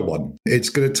like my one. It's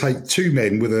going to take 2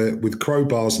 men with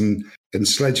crowbars and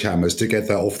sledgehammers to get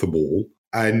that off the wall.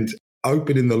 And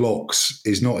opening the locks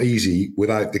is not easy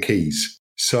without the keys.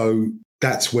 So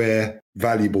that's where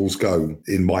valuables go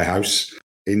in my house,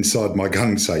 inside my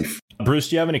gun safe. Bruce,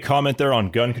 do you have any comment there on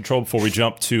gun control before we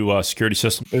jump to security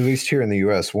system? At least here in the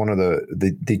U.S., one of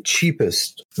the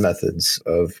cheapest methods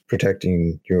of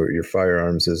protecting your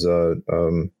firearms is a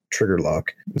trigger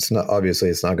lock. It's not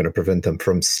going to prevent them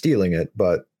from stealing it,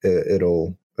 but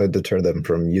it'll deter them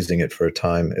from using it for a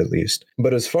time at least.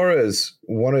 But as far as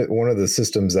one of the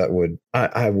systems that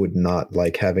I would not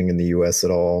like having in the U.S. at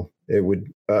all, it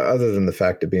would, other than the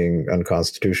fact of being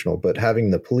unconstitutional, but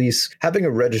having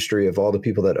a registry of all the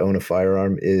people that own a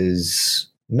firearm is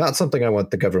not something I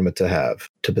want the government to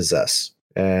possess.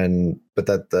 But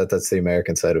that's the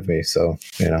American side of me. So,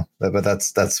 but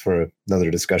that's for another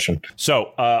discussion.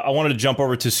 So I wanted to jump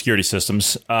over to security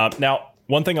systems. Now,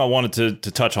 one thing I wanted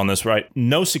to touch on this, right?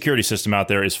 No security system out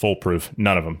there is foolproof.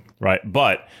 None of them, right?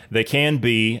 But they can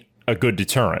be a good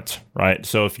deterrent, right?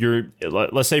 So if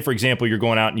let's say, for example, you're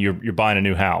going out and you're buying a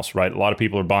new house, right? A lot of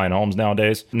people are buying homes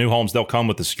nowadays. New homes, they'll come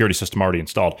with the security system already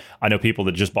installed. I know people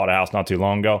that just bought a house not too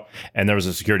long ago, and there was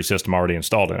a security system already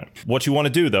installed in it. What you want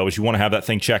to do, though, is you want to have that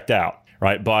thing checked out,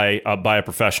 right, by a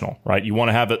professional, right? You want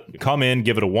to have it come in,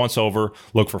 give it a once over,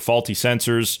 look for faulty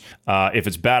sensors, if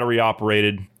it's battery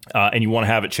operated, and you want to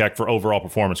have it checked for overall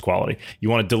performance quality. You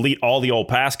want to delete all the old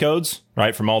passcodes,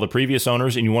 right, from all the previous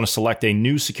owners, and you want to select a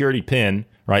new security PIN,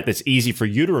 right, that's easy for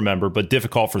you to remember, but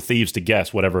difficult for thieves to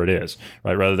guess, whatever it is,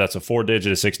 right? Whether that's a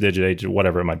 4-digit, a 6-digit, 8-digit,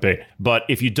 whatever it might be. But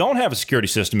if you don't have a security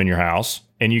system in your house,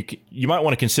 and you might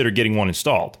want to consider getting one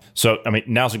installed. So, I mean,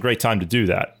 now's a great time to do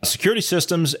that. Security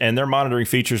systems and their monitoring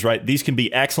features, right, these can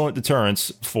be excellent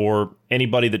deterrents for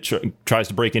anybody that tries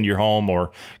to break into your home or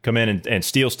come in and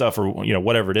steal stuff or,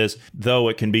 whatever it is, though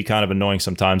it can be kind of annoying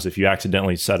sometimes if you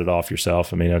accidentally set it off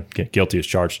yourself. I mean, guilty as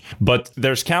charged. But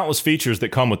there's countless features that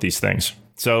come with these things.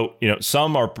 So,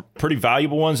 some are pretty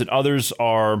valuable ones and others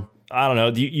are, I don't know,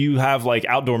 you have like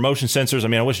outdoor motion sensors. I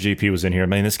mean, I wish GP was in here. I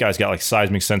mean, this guy's got like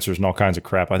seismic sensors and all kinds of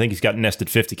crap. I think he's got nested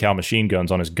 50 cal machine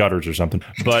guns on his gutters or something.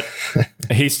 But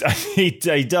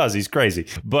he does. He's crazy.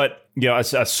 But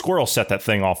a squirrel set that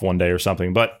thing off one day or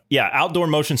something. But yeah, outdoor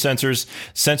motion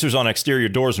sensors on exterior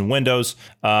doors and windows,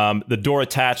 the door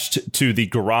attached to the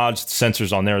garage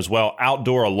sensors on there as well,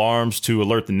 outdoor alarms to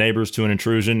alert the neighbors to an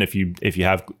intrusion if you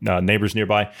have neighbors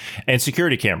nearby, and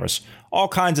security cameras. All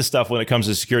kinds of stuff when it comes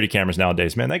to security cameras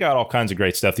nowadays, man. They got all kinds of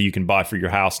great stuff that you can buy for your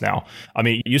house now. I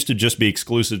mean, it used to just be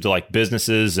exclusive to like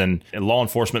businesses and law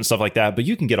enforcement and stuff like that, but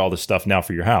you can get all this stuff now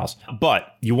for your house.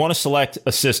 But you want to select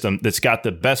a system that's got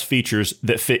the best features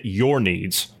that fit your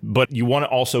needs, but you want to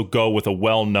also go with a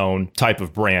well-known type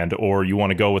of brand, or you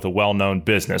want to go with a well-known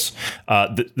business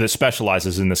that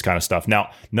specializes in this kind of stuff.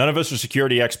 Now, none of us are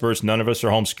security experts. None of us are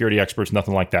home security experts,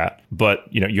 nothing like that. But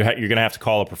you're going to have to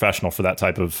call a professional for that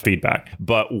type of feedback.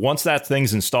 But once that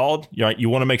thing's installed, you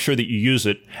want to make sure that you use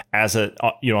it as on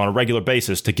a regular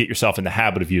basis to get yourself in the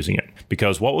habit of using it.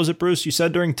 Because what was it, Bruce? You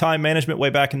said during time management way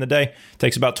back in the day, it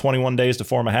takes about 21 days to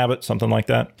form a habit, something like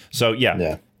that. So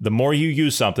yeah. The more you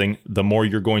use something, the more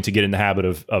you're going to get in the habit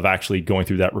of actually going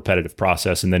through that repetitive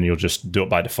process, and then you'll just do it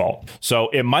by default. So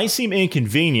it might seem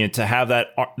inconvenient to have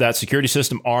that security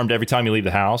system armed every time you leave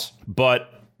the house,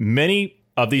 but many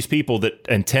of these people that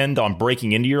intend on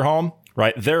breaking into your home,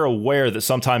 right, they're aware that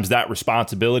sometimes that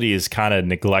responsibility is kind of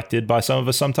neglected by some of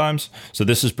us sometimes. So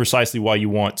this is precisely why you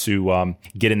want to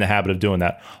get in the habit of doing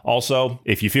that. Also,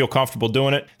 if you feel comfortable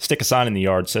doing it, stick a sign in the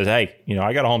yard that says, hey,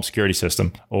 I got a home security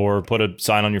system, or put a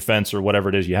sign on your fence or whatever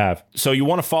it is you have. So you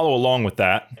want to follow along with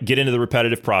that, get into the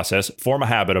repetitive process, form a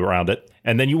habit around it.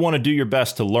 And then you want to do your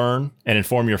best to learn and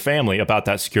inform your family about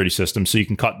that security system so you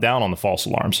can cut down on the false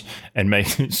alarms and make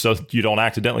so you don't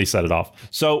accidentally set it off.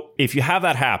 So if you have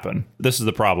that happen, this is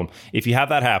the problem. If you have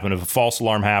that happen, if a false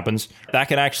alarm happens, that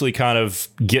can actually kind of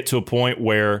get to a point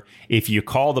where if you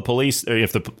call the police, or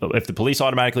if the police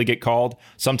automatically get called,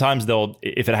 sometimes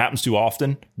if it happens too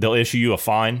often, they'll issue you a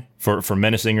fine for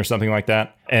menacing or something like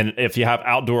that. And if you have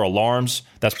outdoor alarms,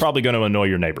 that's probably going to annoy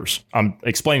your neighbors. I'm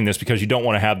explaining this because you don't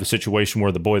want to have the situation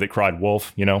where the boy that cried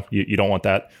wolf, you don't want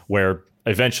that, where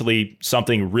eventually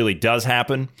something really does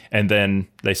happen and then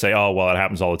they say, oh, well, it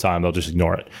happens all the time. They'll just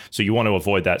ignore it. So you want to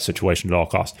avoid that situation at all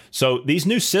costs. So these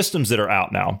new systems that are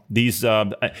out now, these,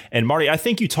 and Marty, I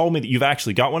think you told me that you've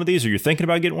actually got one of these, or you're thinking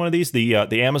about getting one of these, the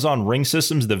Amazon Ring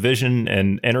systems, the vision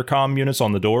and intercom units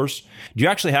on the doors. Do you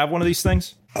actually have one of these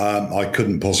things? I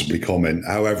couldn't possibly comment.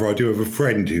 However, I do have a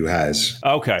friend who has.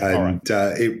 Okay. And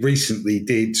it recently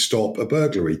did stop a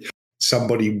burglary.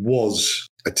 Somebody was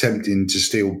attempting to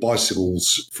steal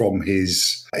bicycles from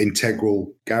his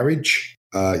integral garage,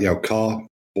 car,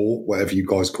 or whatever you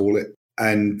guys call it.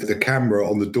 And the camera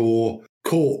on the door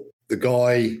caught the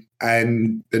guy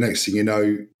And the next thing you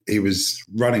know, he was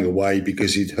running away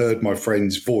because he'd heard my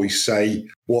friend's voice say,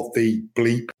 "What the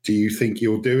bleep do you think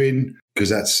you're doing?" Because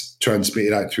that's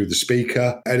transmitted out through the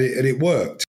speaker. And it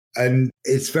worked. And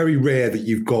it's very rare that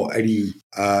you've got any,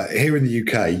 here in the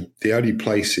UK, the only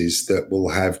places that will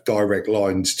have direct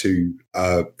lines to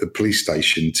the police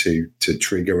station to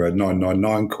trigger a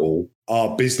 999 call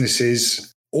are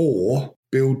businesses or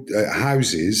build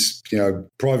houses,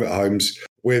 private homes,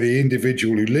 where the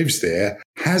individual who lives there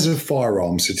has a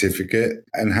firearm certificate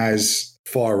and has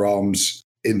firearms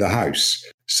in the house.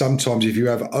 Sometimes if you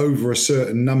have over a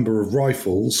certain number of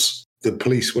rifles, the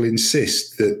police will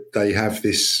insist that they have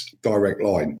this direct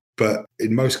line. But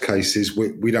in most cases,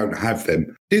 we don't have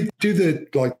them. Do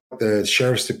the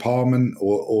sheriff's department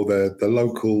or the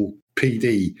local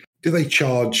PD, do they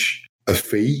charge a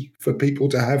fee for people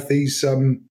to have these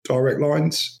direct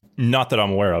lines? Not that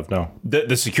I'm aware of, no.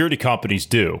 The security companies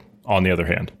do, on the other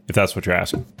hand, if that's what you're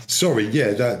asking. Sorry,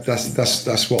 yeah,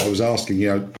 that's what I was asking.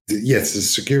 Yes, the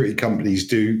security companies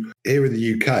do. Here in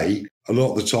the UK, a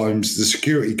lot of the times the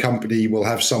security company will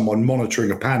have someone monitoring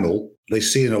a panel. They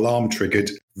see an alarm triggered.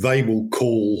 They will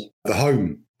call the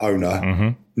home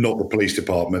owner, not the police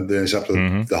department. Then it's up to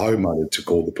the homeowner to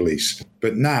call the police.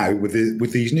 But now with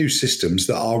these new systems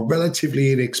that are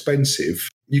relatively inexpensive,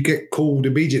 you get called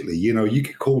immediately. You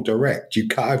get called direct. You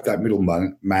cut out that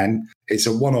middleman. It's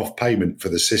a one-off payment for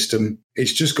the system.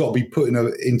 It's just got to be put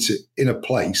in a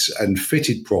place and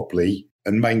fitted properly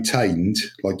and maintained.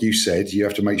 Like you said, you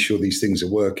have to make sure these things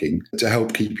are working to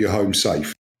help keep your home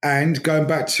safe. And going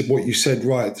back to what you said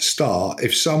right at the start,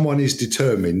 if someone is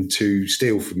determined to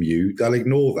steal from you, they'll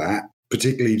ignore that,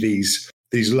 particularly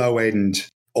these low-end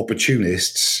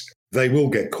opportunists. They will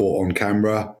get caught on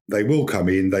camera. They will come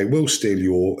in. They will steal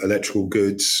your electrical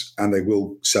goods and they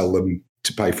will sell them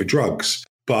to pay for drugs.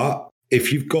 But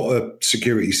if you've got a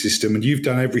security system and you've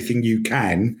done everything you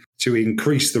can to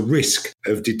increase the risk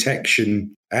of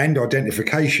detection and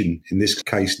identification, in this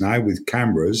case now with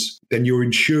cameras, then your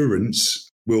insurance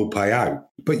will pay out.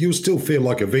 But you'll still feel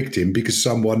like a victim because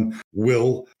someone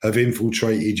will have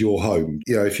infiltrated your home.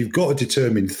 If you've got a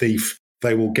determined thief,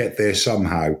 they will get there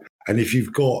somehow. And if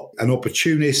you've got an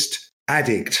opportunist,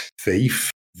 addict thief,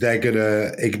 they're going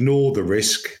to ignore the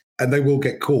risk and they will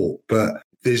get caught. But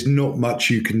there's not much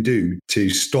you can do to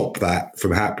stop that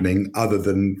from happening other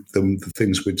than the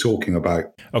things we're talking about.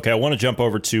 Okay, I want to jump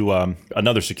over to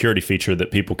another security feature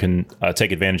that people can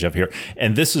take advantage of here.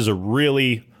 And this is a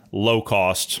really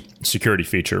low-cost security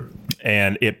feature.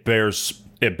 And it bears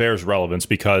relevance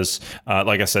because,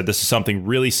 like I said, this is something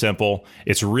really simple.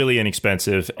 It's really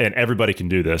inexpensive, and everybody can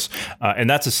do this. And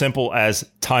that's as simple as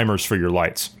timers for your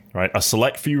lights. Right, a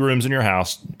select few rooms in your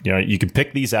house, you can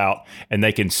pick these out and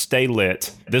they can stay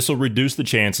lit. This will reduce the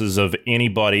chances of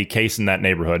anybody casing that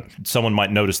neighborhood. Someone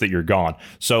might notice that you're gone.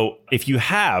 So if you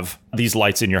have these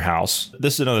lights in your house,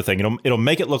 this is another thing. It'll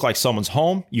make it look like someone's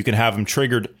home. You can have them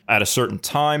triggered at a certain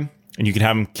time. And you can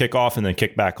have them kick off and then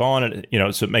kick back on,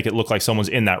 so make it look like someone's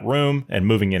in that room and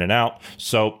moving in and out.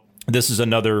 So this is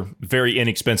another very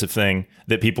inexpensive thing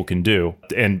that people can do,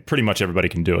 and pretty much everybody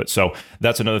can do it. So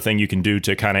that's another thing you can do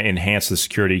to kind of enhance the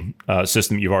security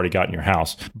system you've already got in your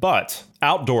house. But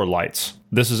outdoor lights.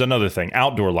 This is another thing,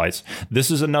 outdoor lights.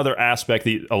 This is another aspect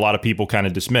that a lot of people kind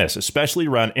of dismiss, especially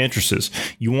around entrances.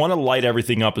 You want to light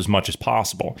everything up as much as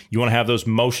possible. You want to have those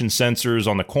motion sensors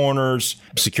on the corners,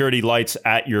 security lights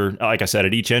at like I said,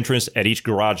 at each entrance, at each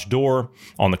garage door,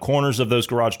 on the corners of those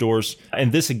garage doors.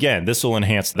 And this will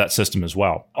enhance that system as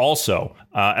well. Also,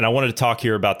 and I wanted to talk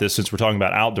here about this since we're talking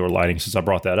about outdoor lighting, since I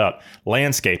brought that up,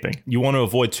 landscaping. You want to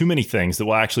avoid too many things that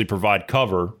will actually provide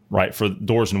cover, right, for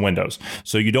doors and windows.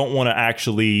 So you don't want to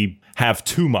actually have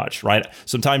too much, right?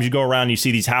 Sometimes you go around and you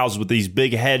see these houses with these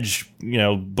big hedge,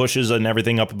 bushes and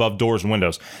everything up above doors and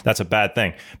windows. That's a bad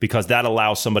thing because that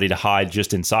allows somebody to hide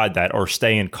just inside that or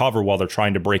stay in cover while they're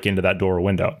trying to break into that door or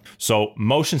window. So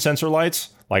motion sensor lights,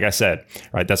 like I said,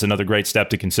 right, that's another great step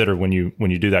to consider when you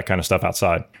do that kind of stuff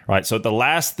outside, right? So the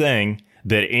last thing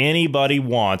that anybody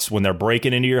wants when they're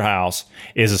breaking into your house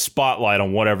is a spotlight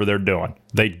on whatever they're doing.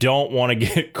 They don't want to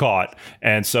get caught.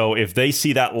 And so if they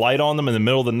see that light on them in the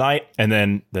middle of the night and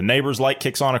then the neighbor's light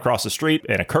kicks on across the street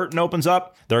and a curtain opens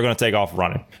up, they're going to take off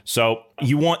running. So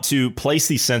You want to place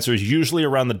these sensors usually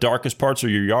around the darkest parts of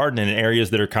your yard and in areas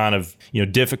that are kind of,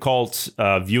 difficult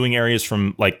viewing areas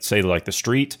from say the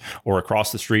street or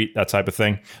across the street, that type of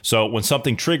thing. So when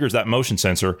something triggers that motion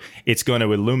sensor, it's going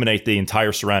to illuminate the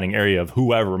entire surrounding area of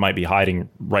whoever might be hiding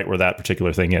right where that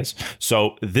particular thing is.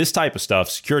 So this type of stuff,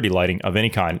 security lighting of any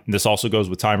kind, this also goes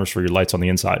with timers for your lights on the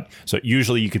inside. So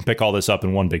usually you can pick all this up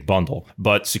in one big bundle.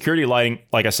 But security lighting,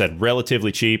 like I said,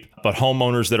 relatively cheap. But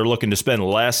homeowners that are looking to spend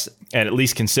less and at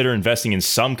least consider investing in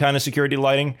some kind of security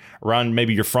lighting around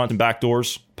maybe your front and back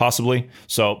doors, possibly.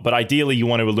 So, but ideally you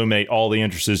want to illuminate all the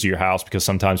entrances to your house because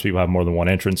sometimes people have more than one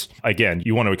entrance. Again,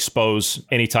 you want to expose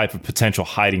any type of potential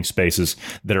hiding spaces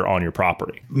that are on your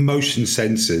property. Motion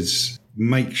sensors,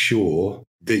 make sure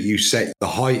that you set the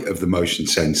height of the motion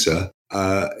sensor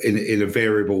in a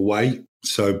variable way.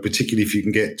 So particularly if you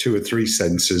can get 2 or 3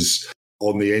 sensors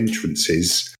on the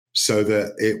entrances so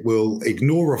that it will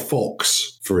ignore a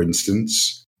fox, for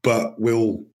instance, but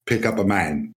will pick up a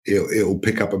man. It'll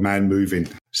pick up a man moving.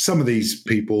 Some of these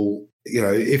people,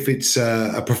 if it's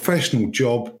a professional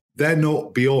job, they're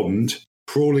not beyond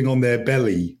crawling on their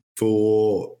belly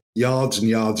for yards and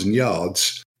yards and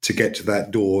yards to get to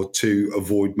that door to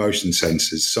avoid motion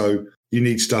sensors. So you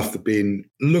need stuff that being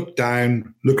look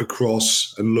down, look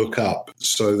across, and look up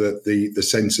so that the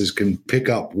sensors can pick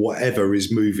up whatever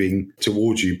is moving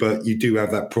towards you. But you do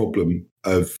have that problem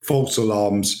of false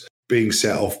alarms being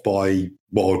set off by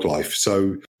wildlife.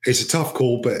 So it's a tough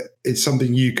call, but it's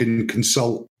something you can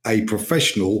consult a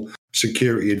professional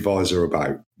security advisor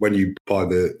about when you buy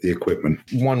the equipment.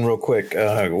 One real quick,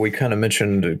 we kind of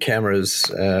mentioned cameras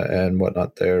and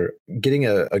whatnot there. Getting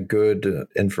a good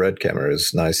infrared camera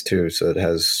is nice too. So it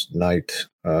has night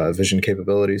vision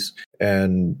capabilities.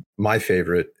 And my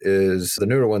favorite is the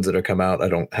newer ones that have come out. I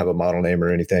don't have a model name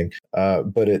or anything,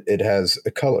 but it has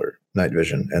a color night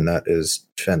vision, and that is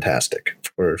fantastic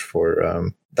for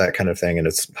that kind of thing, and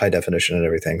it's high definition and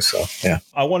everything. So yeah,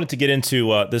 I wanted to get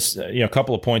into this, a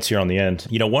couple of points here on the end.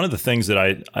 One of the things that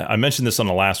I mentioned this on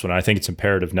the last one. I think it's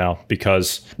imperative now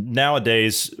because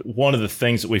nowadays one of the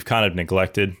things that we've kind of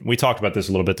neglected. We talked about this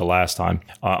a little bit the last time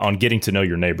on getting to know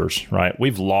your neighbors. Right,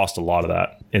 we've lost a lot of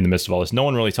that in the midst of all this. No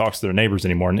one really talks to their neighbors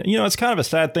anymore, and it's kind of a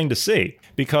sad thing to see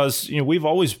because we've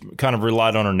always kind of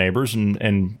relied on our neighbors,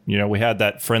 and we had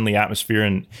that friendly atmosphere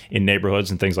in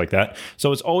neighborhoods and things like that.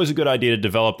 So it's always a good idea to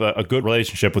develop a good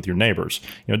relationship with your neighbors.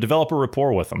 Develop a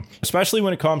rapport with them, especially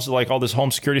when it comes to all this home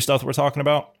security stuff that we're talking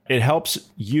about. It helps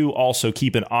you also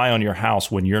keep an eye on your house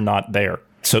when you're not there.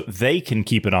 So they can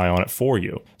keep an eye on it for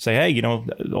you. Say, hey,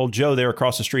 old Joe there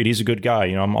across the street, he's a good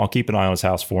guy. I'll keep an eye on his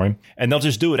house for him. And they'll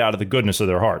just do it out of the goodness of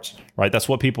their hearts, right? That's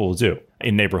what people will do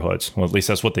in neighborhoods. Well, at least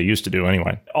that's what they used to do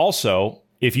anyway. Also,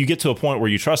 if you get to a point where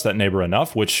you trust that neighbor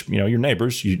enough, which, your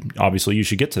neighbors, you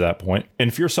should get to that point. And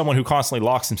if you're someone who constantly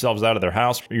locks themselves out of their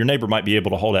house, your neighbor might be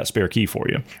able to hold that spare key for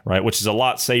you, right? Which is a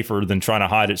lot safer than trying to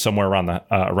hide it somewhere around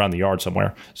the yard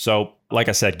somewhere. So, like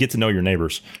I said, get to know your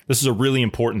neighbors. This is a really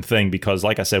important thing because,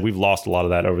 like I said, we've lost a lot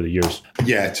of that over the years.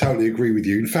 Yeah, totally agree with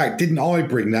you. In fact, didn't I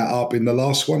bring that up in the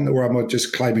last one, or am I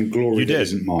just claiming glory that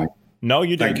isn't mine? No,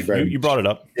 you did. Thank you very much. You brought it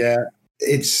up. Yeah,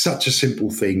 it's such a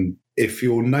simple thing. If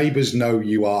your neighbors know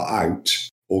you are out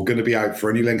or going to be out for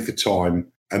any length of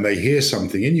time and they hear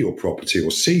something in your property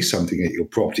or see something at your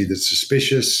property that's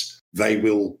suspicious, they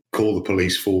will call the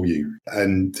police for you.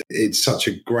 And it's such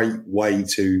a great way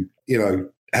to,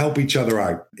 help each other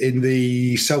out. In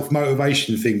the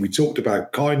self-motivation thing, we talked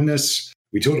about kindness.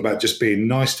 We talked about just being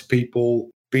nice to people.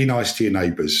 Be nice to your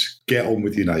neighbors. Get on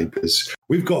with your neighbors.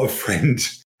 We've got a friend,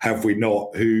 have we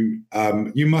not, who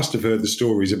you must have heard the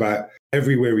stories about.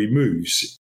 Everywhere he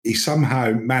moves, he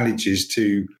somehow manages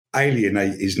to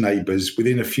alienate his neighbors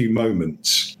within a few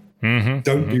moments. Don't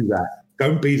do that.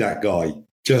 Don't be that guy.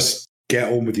 Just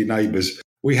get on with your neighbors.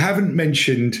 We haven't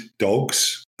mentioned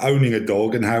dogs, owning a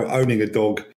dog, and how owning a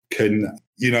dog can,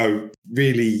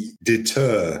 really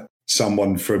deter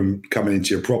someone from coming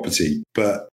into your property.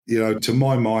 But, to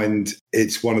my mind,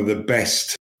 it's one of the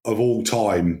best of all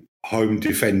time home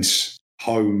defense,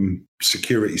 home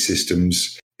security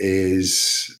systems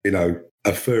is,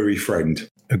 a furry friend.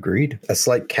 Agreed. A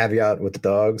slight caveat with the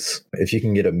dogs. If you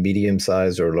can get a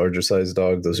medium-sized or larger-sized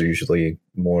dog, those are usually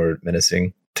more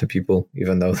menacing to people,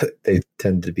 even though they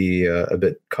tend to be a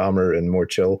bit calmer and more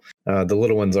chill. The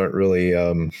little ones aren't really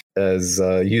as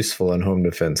useful in home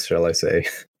defense, shall I say.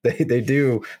 They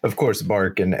do, of course,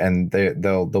 bark and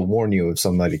they'll warn you of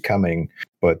somebody coming,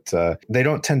 but they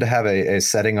don't tend to have a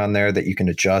setting on there that you can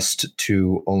adjust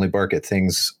to only bark at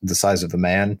things the size of a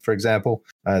man, for example.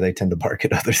 They tend to bark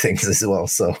at other things as well.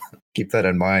 So keep that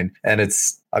in mind. And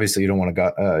it's obviously you don't want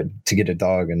to get a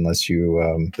dog unless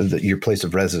your place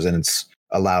of residence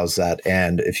allows that.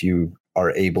 And if you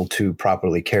are able to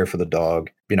properly care for the dog,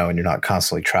 and you're not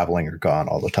constantly traveling or gone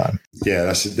all the time. Yeah,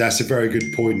 that's a very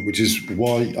good point, which is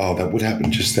why, that would happen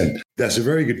just then. That's a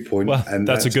very good point. Well, and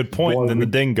that's a good point. Then the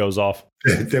ding goes off.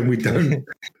 Then we don't.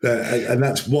 And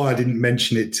that's why I didn't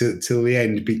mention it till the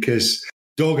end, because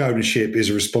dog ownership is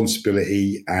a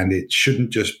responsibility and it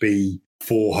shouldn't just be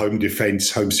for home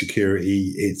defense, home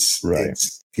security. It's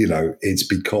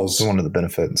because it's one of the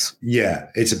benefits. Yeah,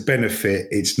 it's a benefit.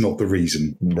 It's not the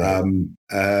reason. Right.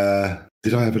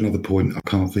 Did I have another point? I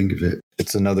can't think of it.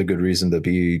 It's another good reason to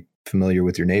be familiar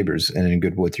with your neighbors and in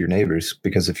good with your neighbors,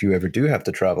 because if you ever do have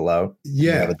to travel out, you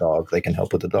have a dog, they can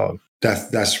help with the dog.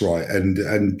 That's right. And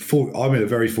I'm in a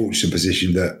very fortunate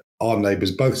position that our neighbors,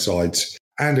 both sides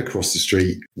and across the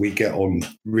street, we get on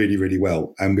really, really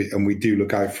well, and we do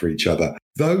look out for each other.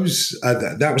 Those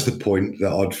that was the point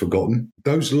that I'd forgotten.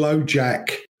 Those low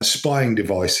jack spying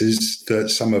devices that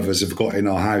some of us have got in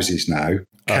our houses now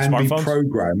can be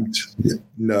programmed.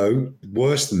 No,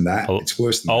 worse than that. It's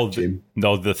worse than that, Jim.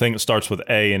 No, the thing that starts with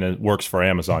A and it works for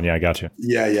Amazon. Yeah, I got you.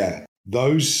 Yeah.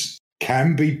 Those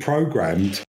can be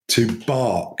programmed to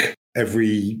bark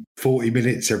every 40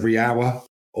 minutes, every hour,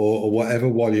 or whatever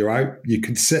while you're out. You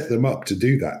can set them up to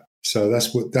do that. So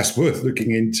that's worth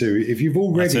looking into.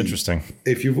 That's interesting.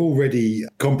 If you've already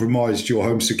compromised your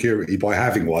home security by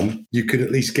having one, you could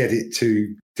at least get it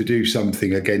to do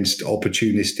something against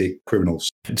opportunistic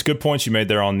criminals. It's good points you made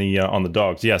there on the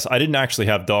dogs. Yes, I didn't actually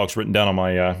have dogs written down on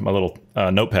my my little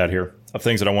notepad here of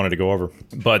things that I wanted to go over.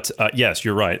 But yes,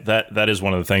 you're right. That is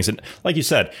one of the things. And like you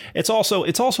said, it's also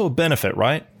a benefit,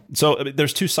 right? So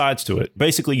there's two sides to it.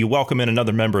 Basically, you welcome in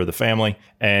another member of the family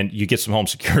and you get some home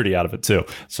security out of it too.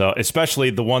 So especially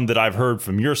the one that I've heard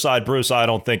from your side, Bruce, I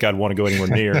don't think I'd want to go anywhere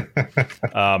near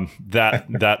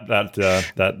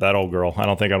that old girl. I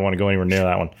don't think I'd want to go anywhere near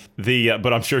that one.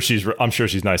 But I'm sure she's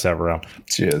nice to have around.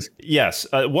 She is. Yes.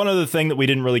 One other thing that we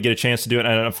didn't really get a chance to do, and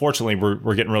unfortunately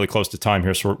we're getting really close to time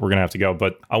here, so we're going to have to go.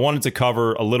 But I wanted to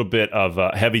cover a little bit of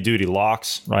heavy duty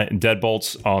locks, right, and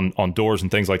deadbolts on doors and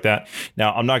things like that.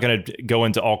 Now, I'm not going to go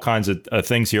into all kinds of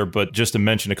things here, but just to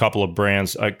mention a couple of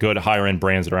brands, good higher end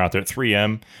brands that are out there.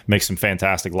 3M makes some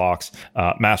fantastic locks.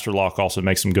 Master Lock also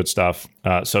makes some good stuff.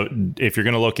 So if you're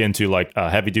going to look into like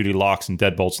heavy duty locks and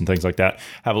deadbolts and things like that,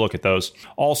 have a look at those.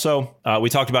 Also, we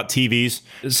talked about TVs.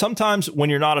 Sometimes when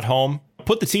you're not at home,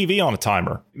 put the TV on a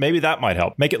timer. Maybe that might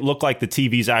help. Make it look like the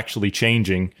TV's actually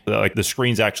changing, like the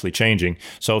screen's actually changing.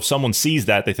 So if someone sees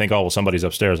that, they think, oh, well, somebody's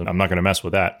upstairs and I'm not going to mess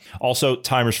with that. Also,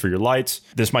 timers for your lights.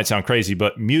 This might sound crazy,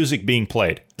 but music being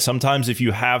played. Sometimes if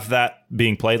you have that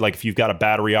being played, like if you've got a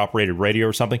battery operated radio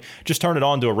or something, just turn it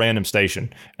on to a random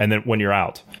station. And then when you're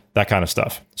out, that kind of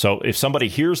stuff. So if somebody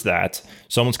hears that,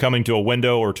 someone's coming to a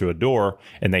window or to a door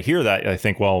and they hear that, I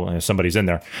think, well, somebody's in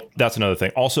there. That's another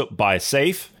thing. Also, buy a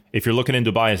safe. If you're looking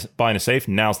into buying a safe,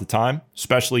 now's the time,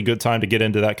 especially good time to get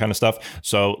into that kind of stuff.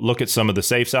 So look at some of the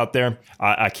safes out there.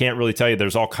 I can't really tell you.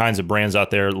 There's all kinds of brands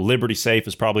out there. Liberty Safe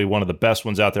is probably one of the best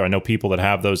ones out there. I know people that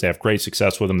have those. They have great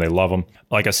success with them. They love them.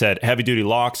 Like I said, heavy duty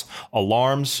locks,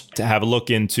 alarms, to have a look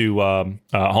into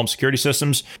home security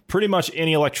systems. Pretty much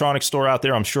any electronics store out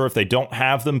there, I'm sure if they don't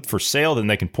have them for sale, then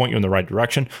they can point you in the right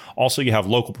direction. Also, you have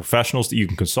local professionals that you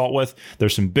can consult with.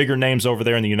 There's some bigger names over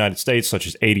there in the United States, such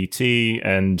as ADT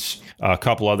and a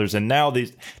couple others. And now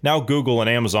Google and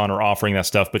Amazon are offering that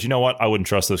stuff. But you know what? I wouldn't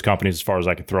trust those companies as far as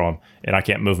I can throw them, and I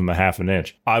can't move them a half an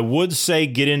inch. I would say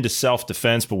get into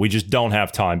self-defense, but we just don't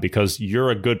have time because you're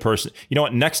a good person. You know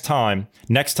what? Next time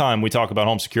we talk about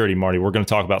home security, Marty, we're going to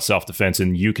talk about self-defense,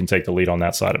 and you can take the lead on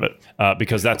that side of it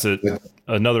because that's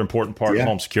another important part of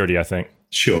home security, I think.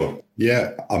 Sure.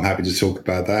 Yeah, I'm happy to talk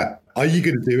about that. Are you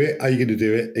going to do it? Are you going to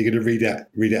do it? Are you going to read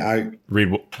it out? Read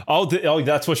what? Oh,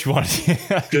 that's what you wanted.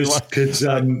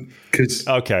 Because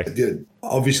okay.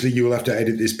 Obviously, you will have to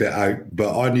edit this bit out,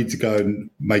 but I need to go and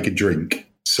make a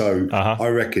drink. So I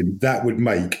reckon that would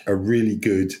make a really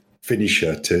good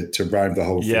finisher to round the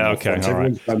whole thing. Yeah, okay. Once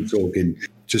everyone's done talking,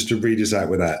 just to read us out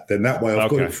with that. Then that way I've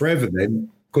got it forever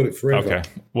then. Got it forever. Okay.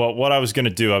 Well, what I was going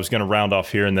to do, I was going to round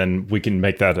off here and then we can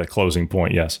make that a closing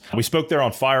point. Yes. We spoke there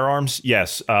on firearms.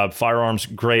 Yes. Firearms,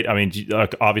 great. I mean,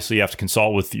 obviously you have to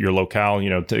consult with your locale,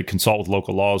 to consult with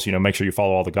local laws, make sure you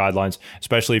follow all the guidelines,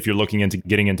 especially if you're looking into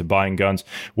getting into buying guns,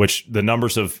 which the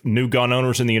numbers of new gun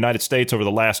owners in the United States over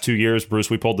the last 2 years, Bruce,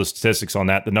 we pulled the statistics on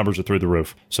that. The numbers are through the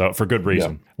roof. So for good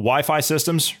reason. Yeah. Wi-Fi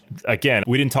systems, again,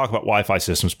 we didn't talk about Wi-Fi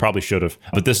systems, probably should have,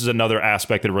 but this is another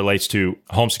aspect that relates to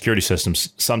home security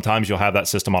systems. Sometimes you'll have that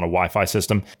system on a Wi-Fi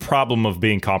system. Problem of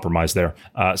being compromised there.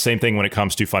 Same thing when it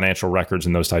comes to financial records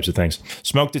and those types of things.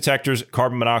 Smoke detectors,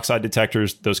 carbon monoxide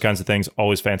detectors, those kinds of things,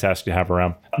 always fantastic to have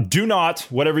around. Do not,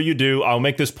 whatever you do, I'll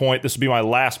make this point. This will be my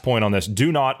last point on this.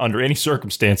 Do not, under any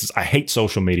circumstances, I hate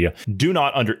social media. Do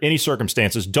not, under any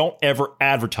circumstances, don't ever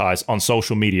advertise on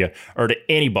social media or to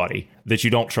anybody that you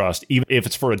don't trust, even if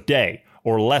it's for a day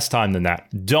or less time than that.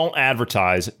 Don't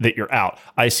advertise that you're out.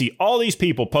 I see all these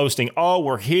people posting, oh,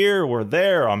 we're here, we're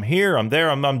there, I'm here, I'm there,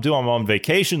 I'm on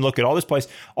vacation, look at all this place.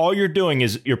 All you're doing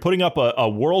is you're putting up a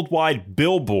worldwide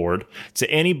billboard to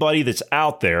anybody that's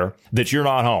out there that you're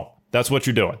not home. That's what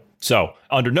you're doing. So,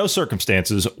 under no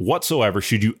circumstances whatsoever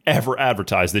should you ever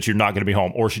advertise that you're not going to be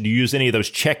home, or should you use any of those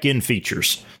check-in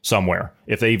features somewhere,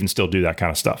 if they even still do that kind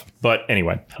of stuff. But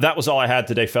anyway, that was all I had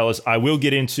today, fellas. I will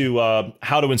get into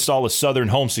how to install a Southern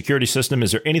home security system.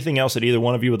 Is there anything else that either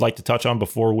one of you would like to touch on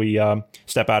before we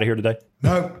step out of here today?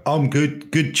 No, I'm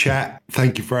good. Good chat.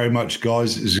 Thank you very much,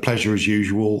 guys. It's a pleasure as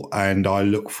usual, and I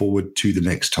look forward to the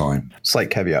next time.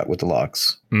 Slight caveat with the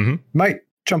locks. Mm-hmm. Might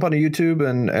jump onto YouTube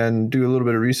and do a little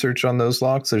bit of research on those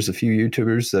locks. There's a few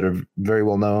YouTubers that are very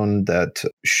well known that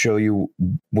show you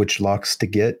which locks to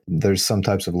get. There's some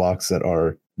types of locks that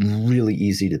are really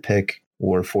easy to pick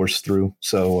or force through.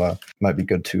 So might be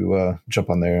good to jump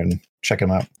on there and check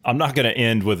them out. I'm not going to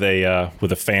end with a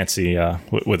fancy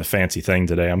thing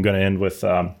today. I'm going to end with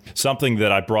something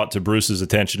that I brought to Bruce's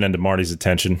attention and to Marty's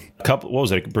attention.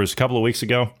 Bruce? A couple of weeks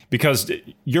ago? Because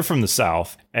you're from the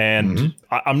South, and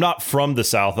I'm not from the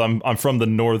South. I'm from the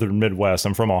northern Midwest.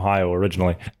 I'm from Ohio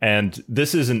originally, and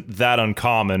this isn't that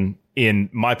uncommon in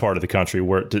my part of the country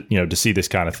where to see this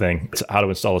kind of thing. It's how to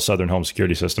install a Southern home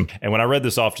security system. And when I read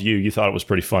this off to you, you thought it was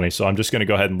pretty funny. So I'm just going to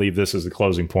go ahead and leave this as the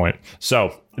closing point.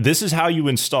 So this is how you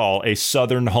install a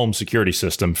Southern home security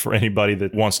system for anybody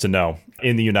that wants to know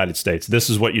in the United States. This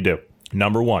is what you do.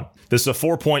 Number one, this is a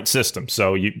 4-point system.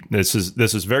 So this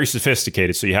is very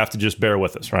sophisticated. So you have to just bear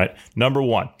with us, right? Number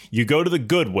one, you go to the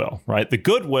Goodwill, right? The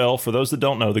Goodwill, for those that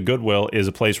don't know, the Goodwill is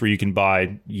a place where you can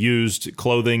buy used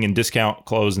clothing and discount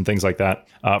clothes and things like that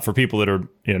for people that are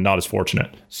not as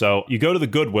fortunate. So you go to the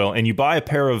Goodwill and you buy a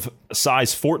pair of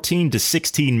size 14 to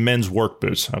 16 men's work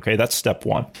boots. Okay, that's step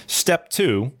one. Step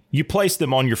two, you place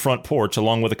them on your front porch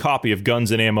along with a copy of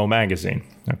Guns and Ammo magazine.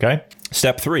 Okay.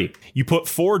 Step 3, you put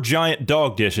 4 giant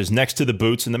dog dishes next to the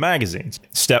boots and the magazines.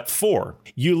 Step 4,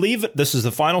 you leave, this is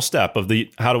the final step of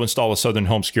the how to install a Southern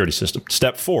home security system.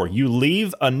 Step 4, you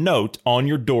leave a note on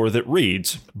your door that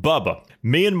reads, Bubba,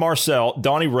 me and Marcel,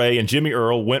 Donnie Ray, and Jimmy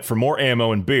Earl went for more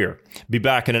ammo and beer. Be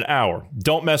back in an hour.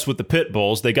 Don't mess with the pit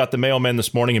bulls. They got the mailman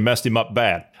this morning and messed him up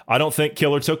bad. I don't think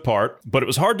Killer took part, but it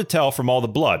was hard to tell from all the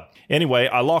blood. Anyway,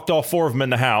 I locked all 4 of them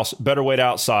in the house. Better wait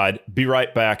outside. Be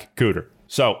right back, Cooter.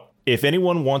 So, if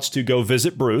anyone wants to go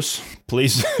visit Bruce,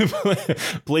 please,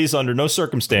 under no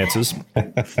circumstances.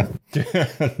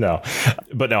 No,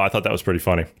 I thought that was pretty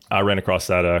funny. I ran across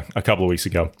that a couple of weeks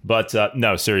ago. But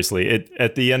no, seriously,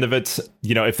 at the end of it,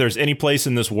 if there's any place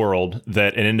in this world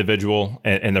that an individual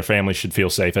and their family should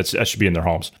feel safe, that should be in their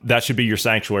homes. That should be your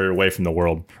sanctuary away from the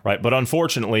world, right? But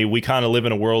unfortunately, we kind of live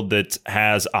in a world that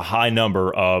has a high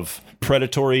number of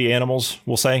predatory animals,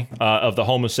 we'll say, of the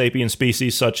Homo sapien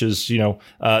species, such as,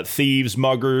 thieves,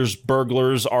 muggers,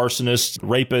 burglars, arsonists,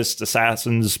 rapists,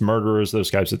 assassins, murderers, those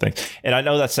types of things. And I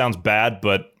know that sounds bad,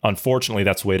 but unfortunately,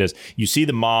 that's the way it is. You see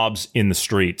the mobs in the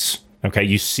streets. Okay,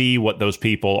 you see what those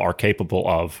people are capable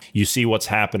of. You see what's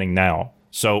happening now.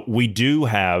 So we do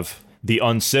have the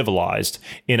uncivilized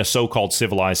in a so-called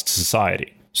civilized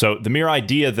society. So the mere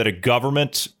idea that a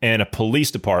government and a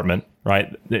police department,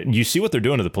 right, you see what they're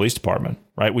doing to the police department,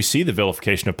 right? We see the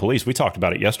vilification of police. We talked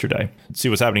about it yesterday. See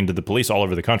what's happening to the police all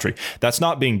over the country. That's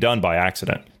not being done by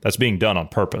accident. That's being done on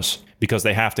purpose because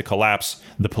they have to collapse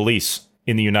the police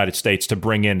in the United States to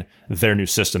bring in their new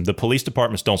system. The police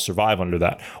departments don't survive under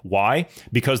that. Why?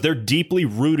 Because they're deeply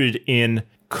rooted in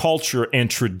culture and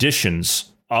traditions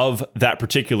of that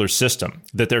particular system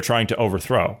that they're trying to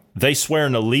overthrow. They swear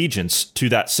an allegiance to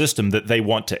that system that they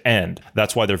want to end.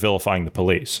 That's why they're vilifying the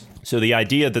police. So the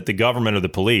idea that the government or the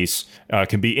police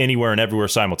can be anywhere and everywhere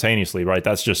simultaneously, right?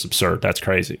 That's just absurd. That's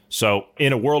crazy. So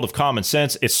in a world of common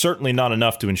sense, it's certainly not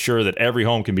enough to ensure that every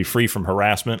home can be free from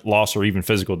harassment, loss, or even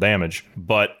physical damage.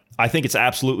 But I think it's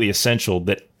absolutely essential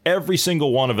that every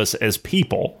single one of us as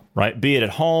people, right, be it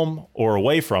at home or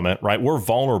away from it, right, we're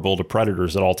vulnerable to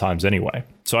predators at all times anyway.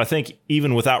 So I think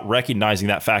even without recognizing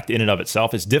that fact in and of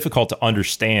itself, it's difficult to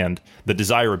understand the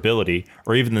desirability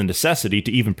or even the necessity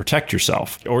to even protect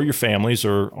yourself or your families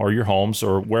or your homes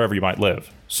or wherever you might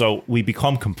live. So we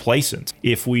become complacent.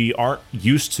 If we aren't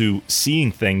used to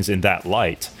seeing things in that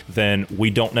light, then we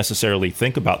don't necessarily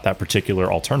think about that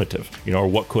particular alternative, or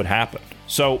what could happen.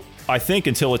 So I think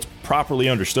until it's properly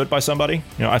understood by somebody,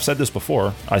 I've said this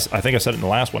before, I think I said it in the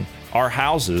last one, our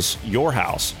houses, your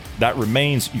house, that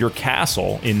remains your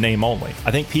castle in name only.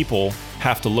 I think people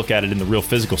have to look at it in the real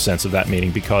physical sense of that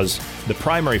meaning, because the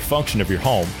primary function of your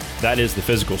home, that is the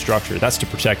physical structure. That's to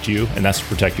protect you, and that's to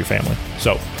protect your family.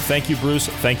 So thank you, Bruce.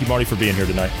 Thank you, Marty, for being here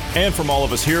tonight. And from all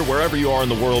of us here, wherever you are in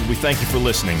the world, we thank you for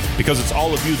listening, because it's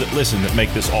all of you that listen that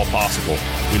make this all possible.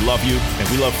 We love you, and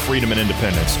we love freedom and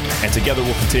independence. And together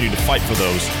we'll continue to fight for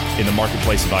those in the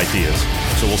marketplace of ideas.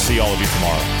 So we'll see all of you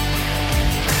tomorrow.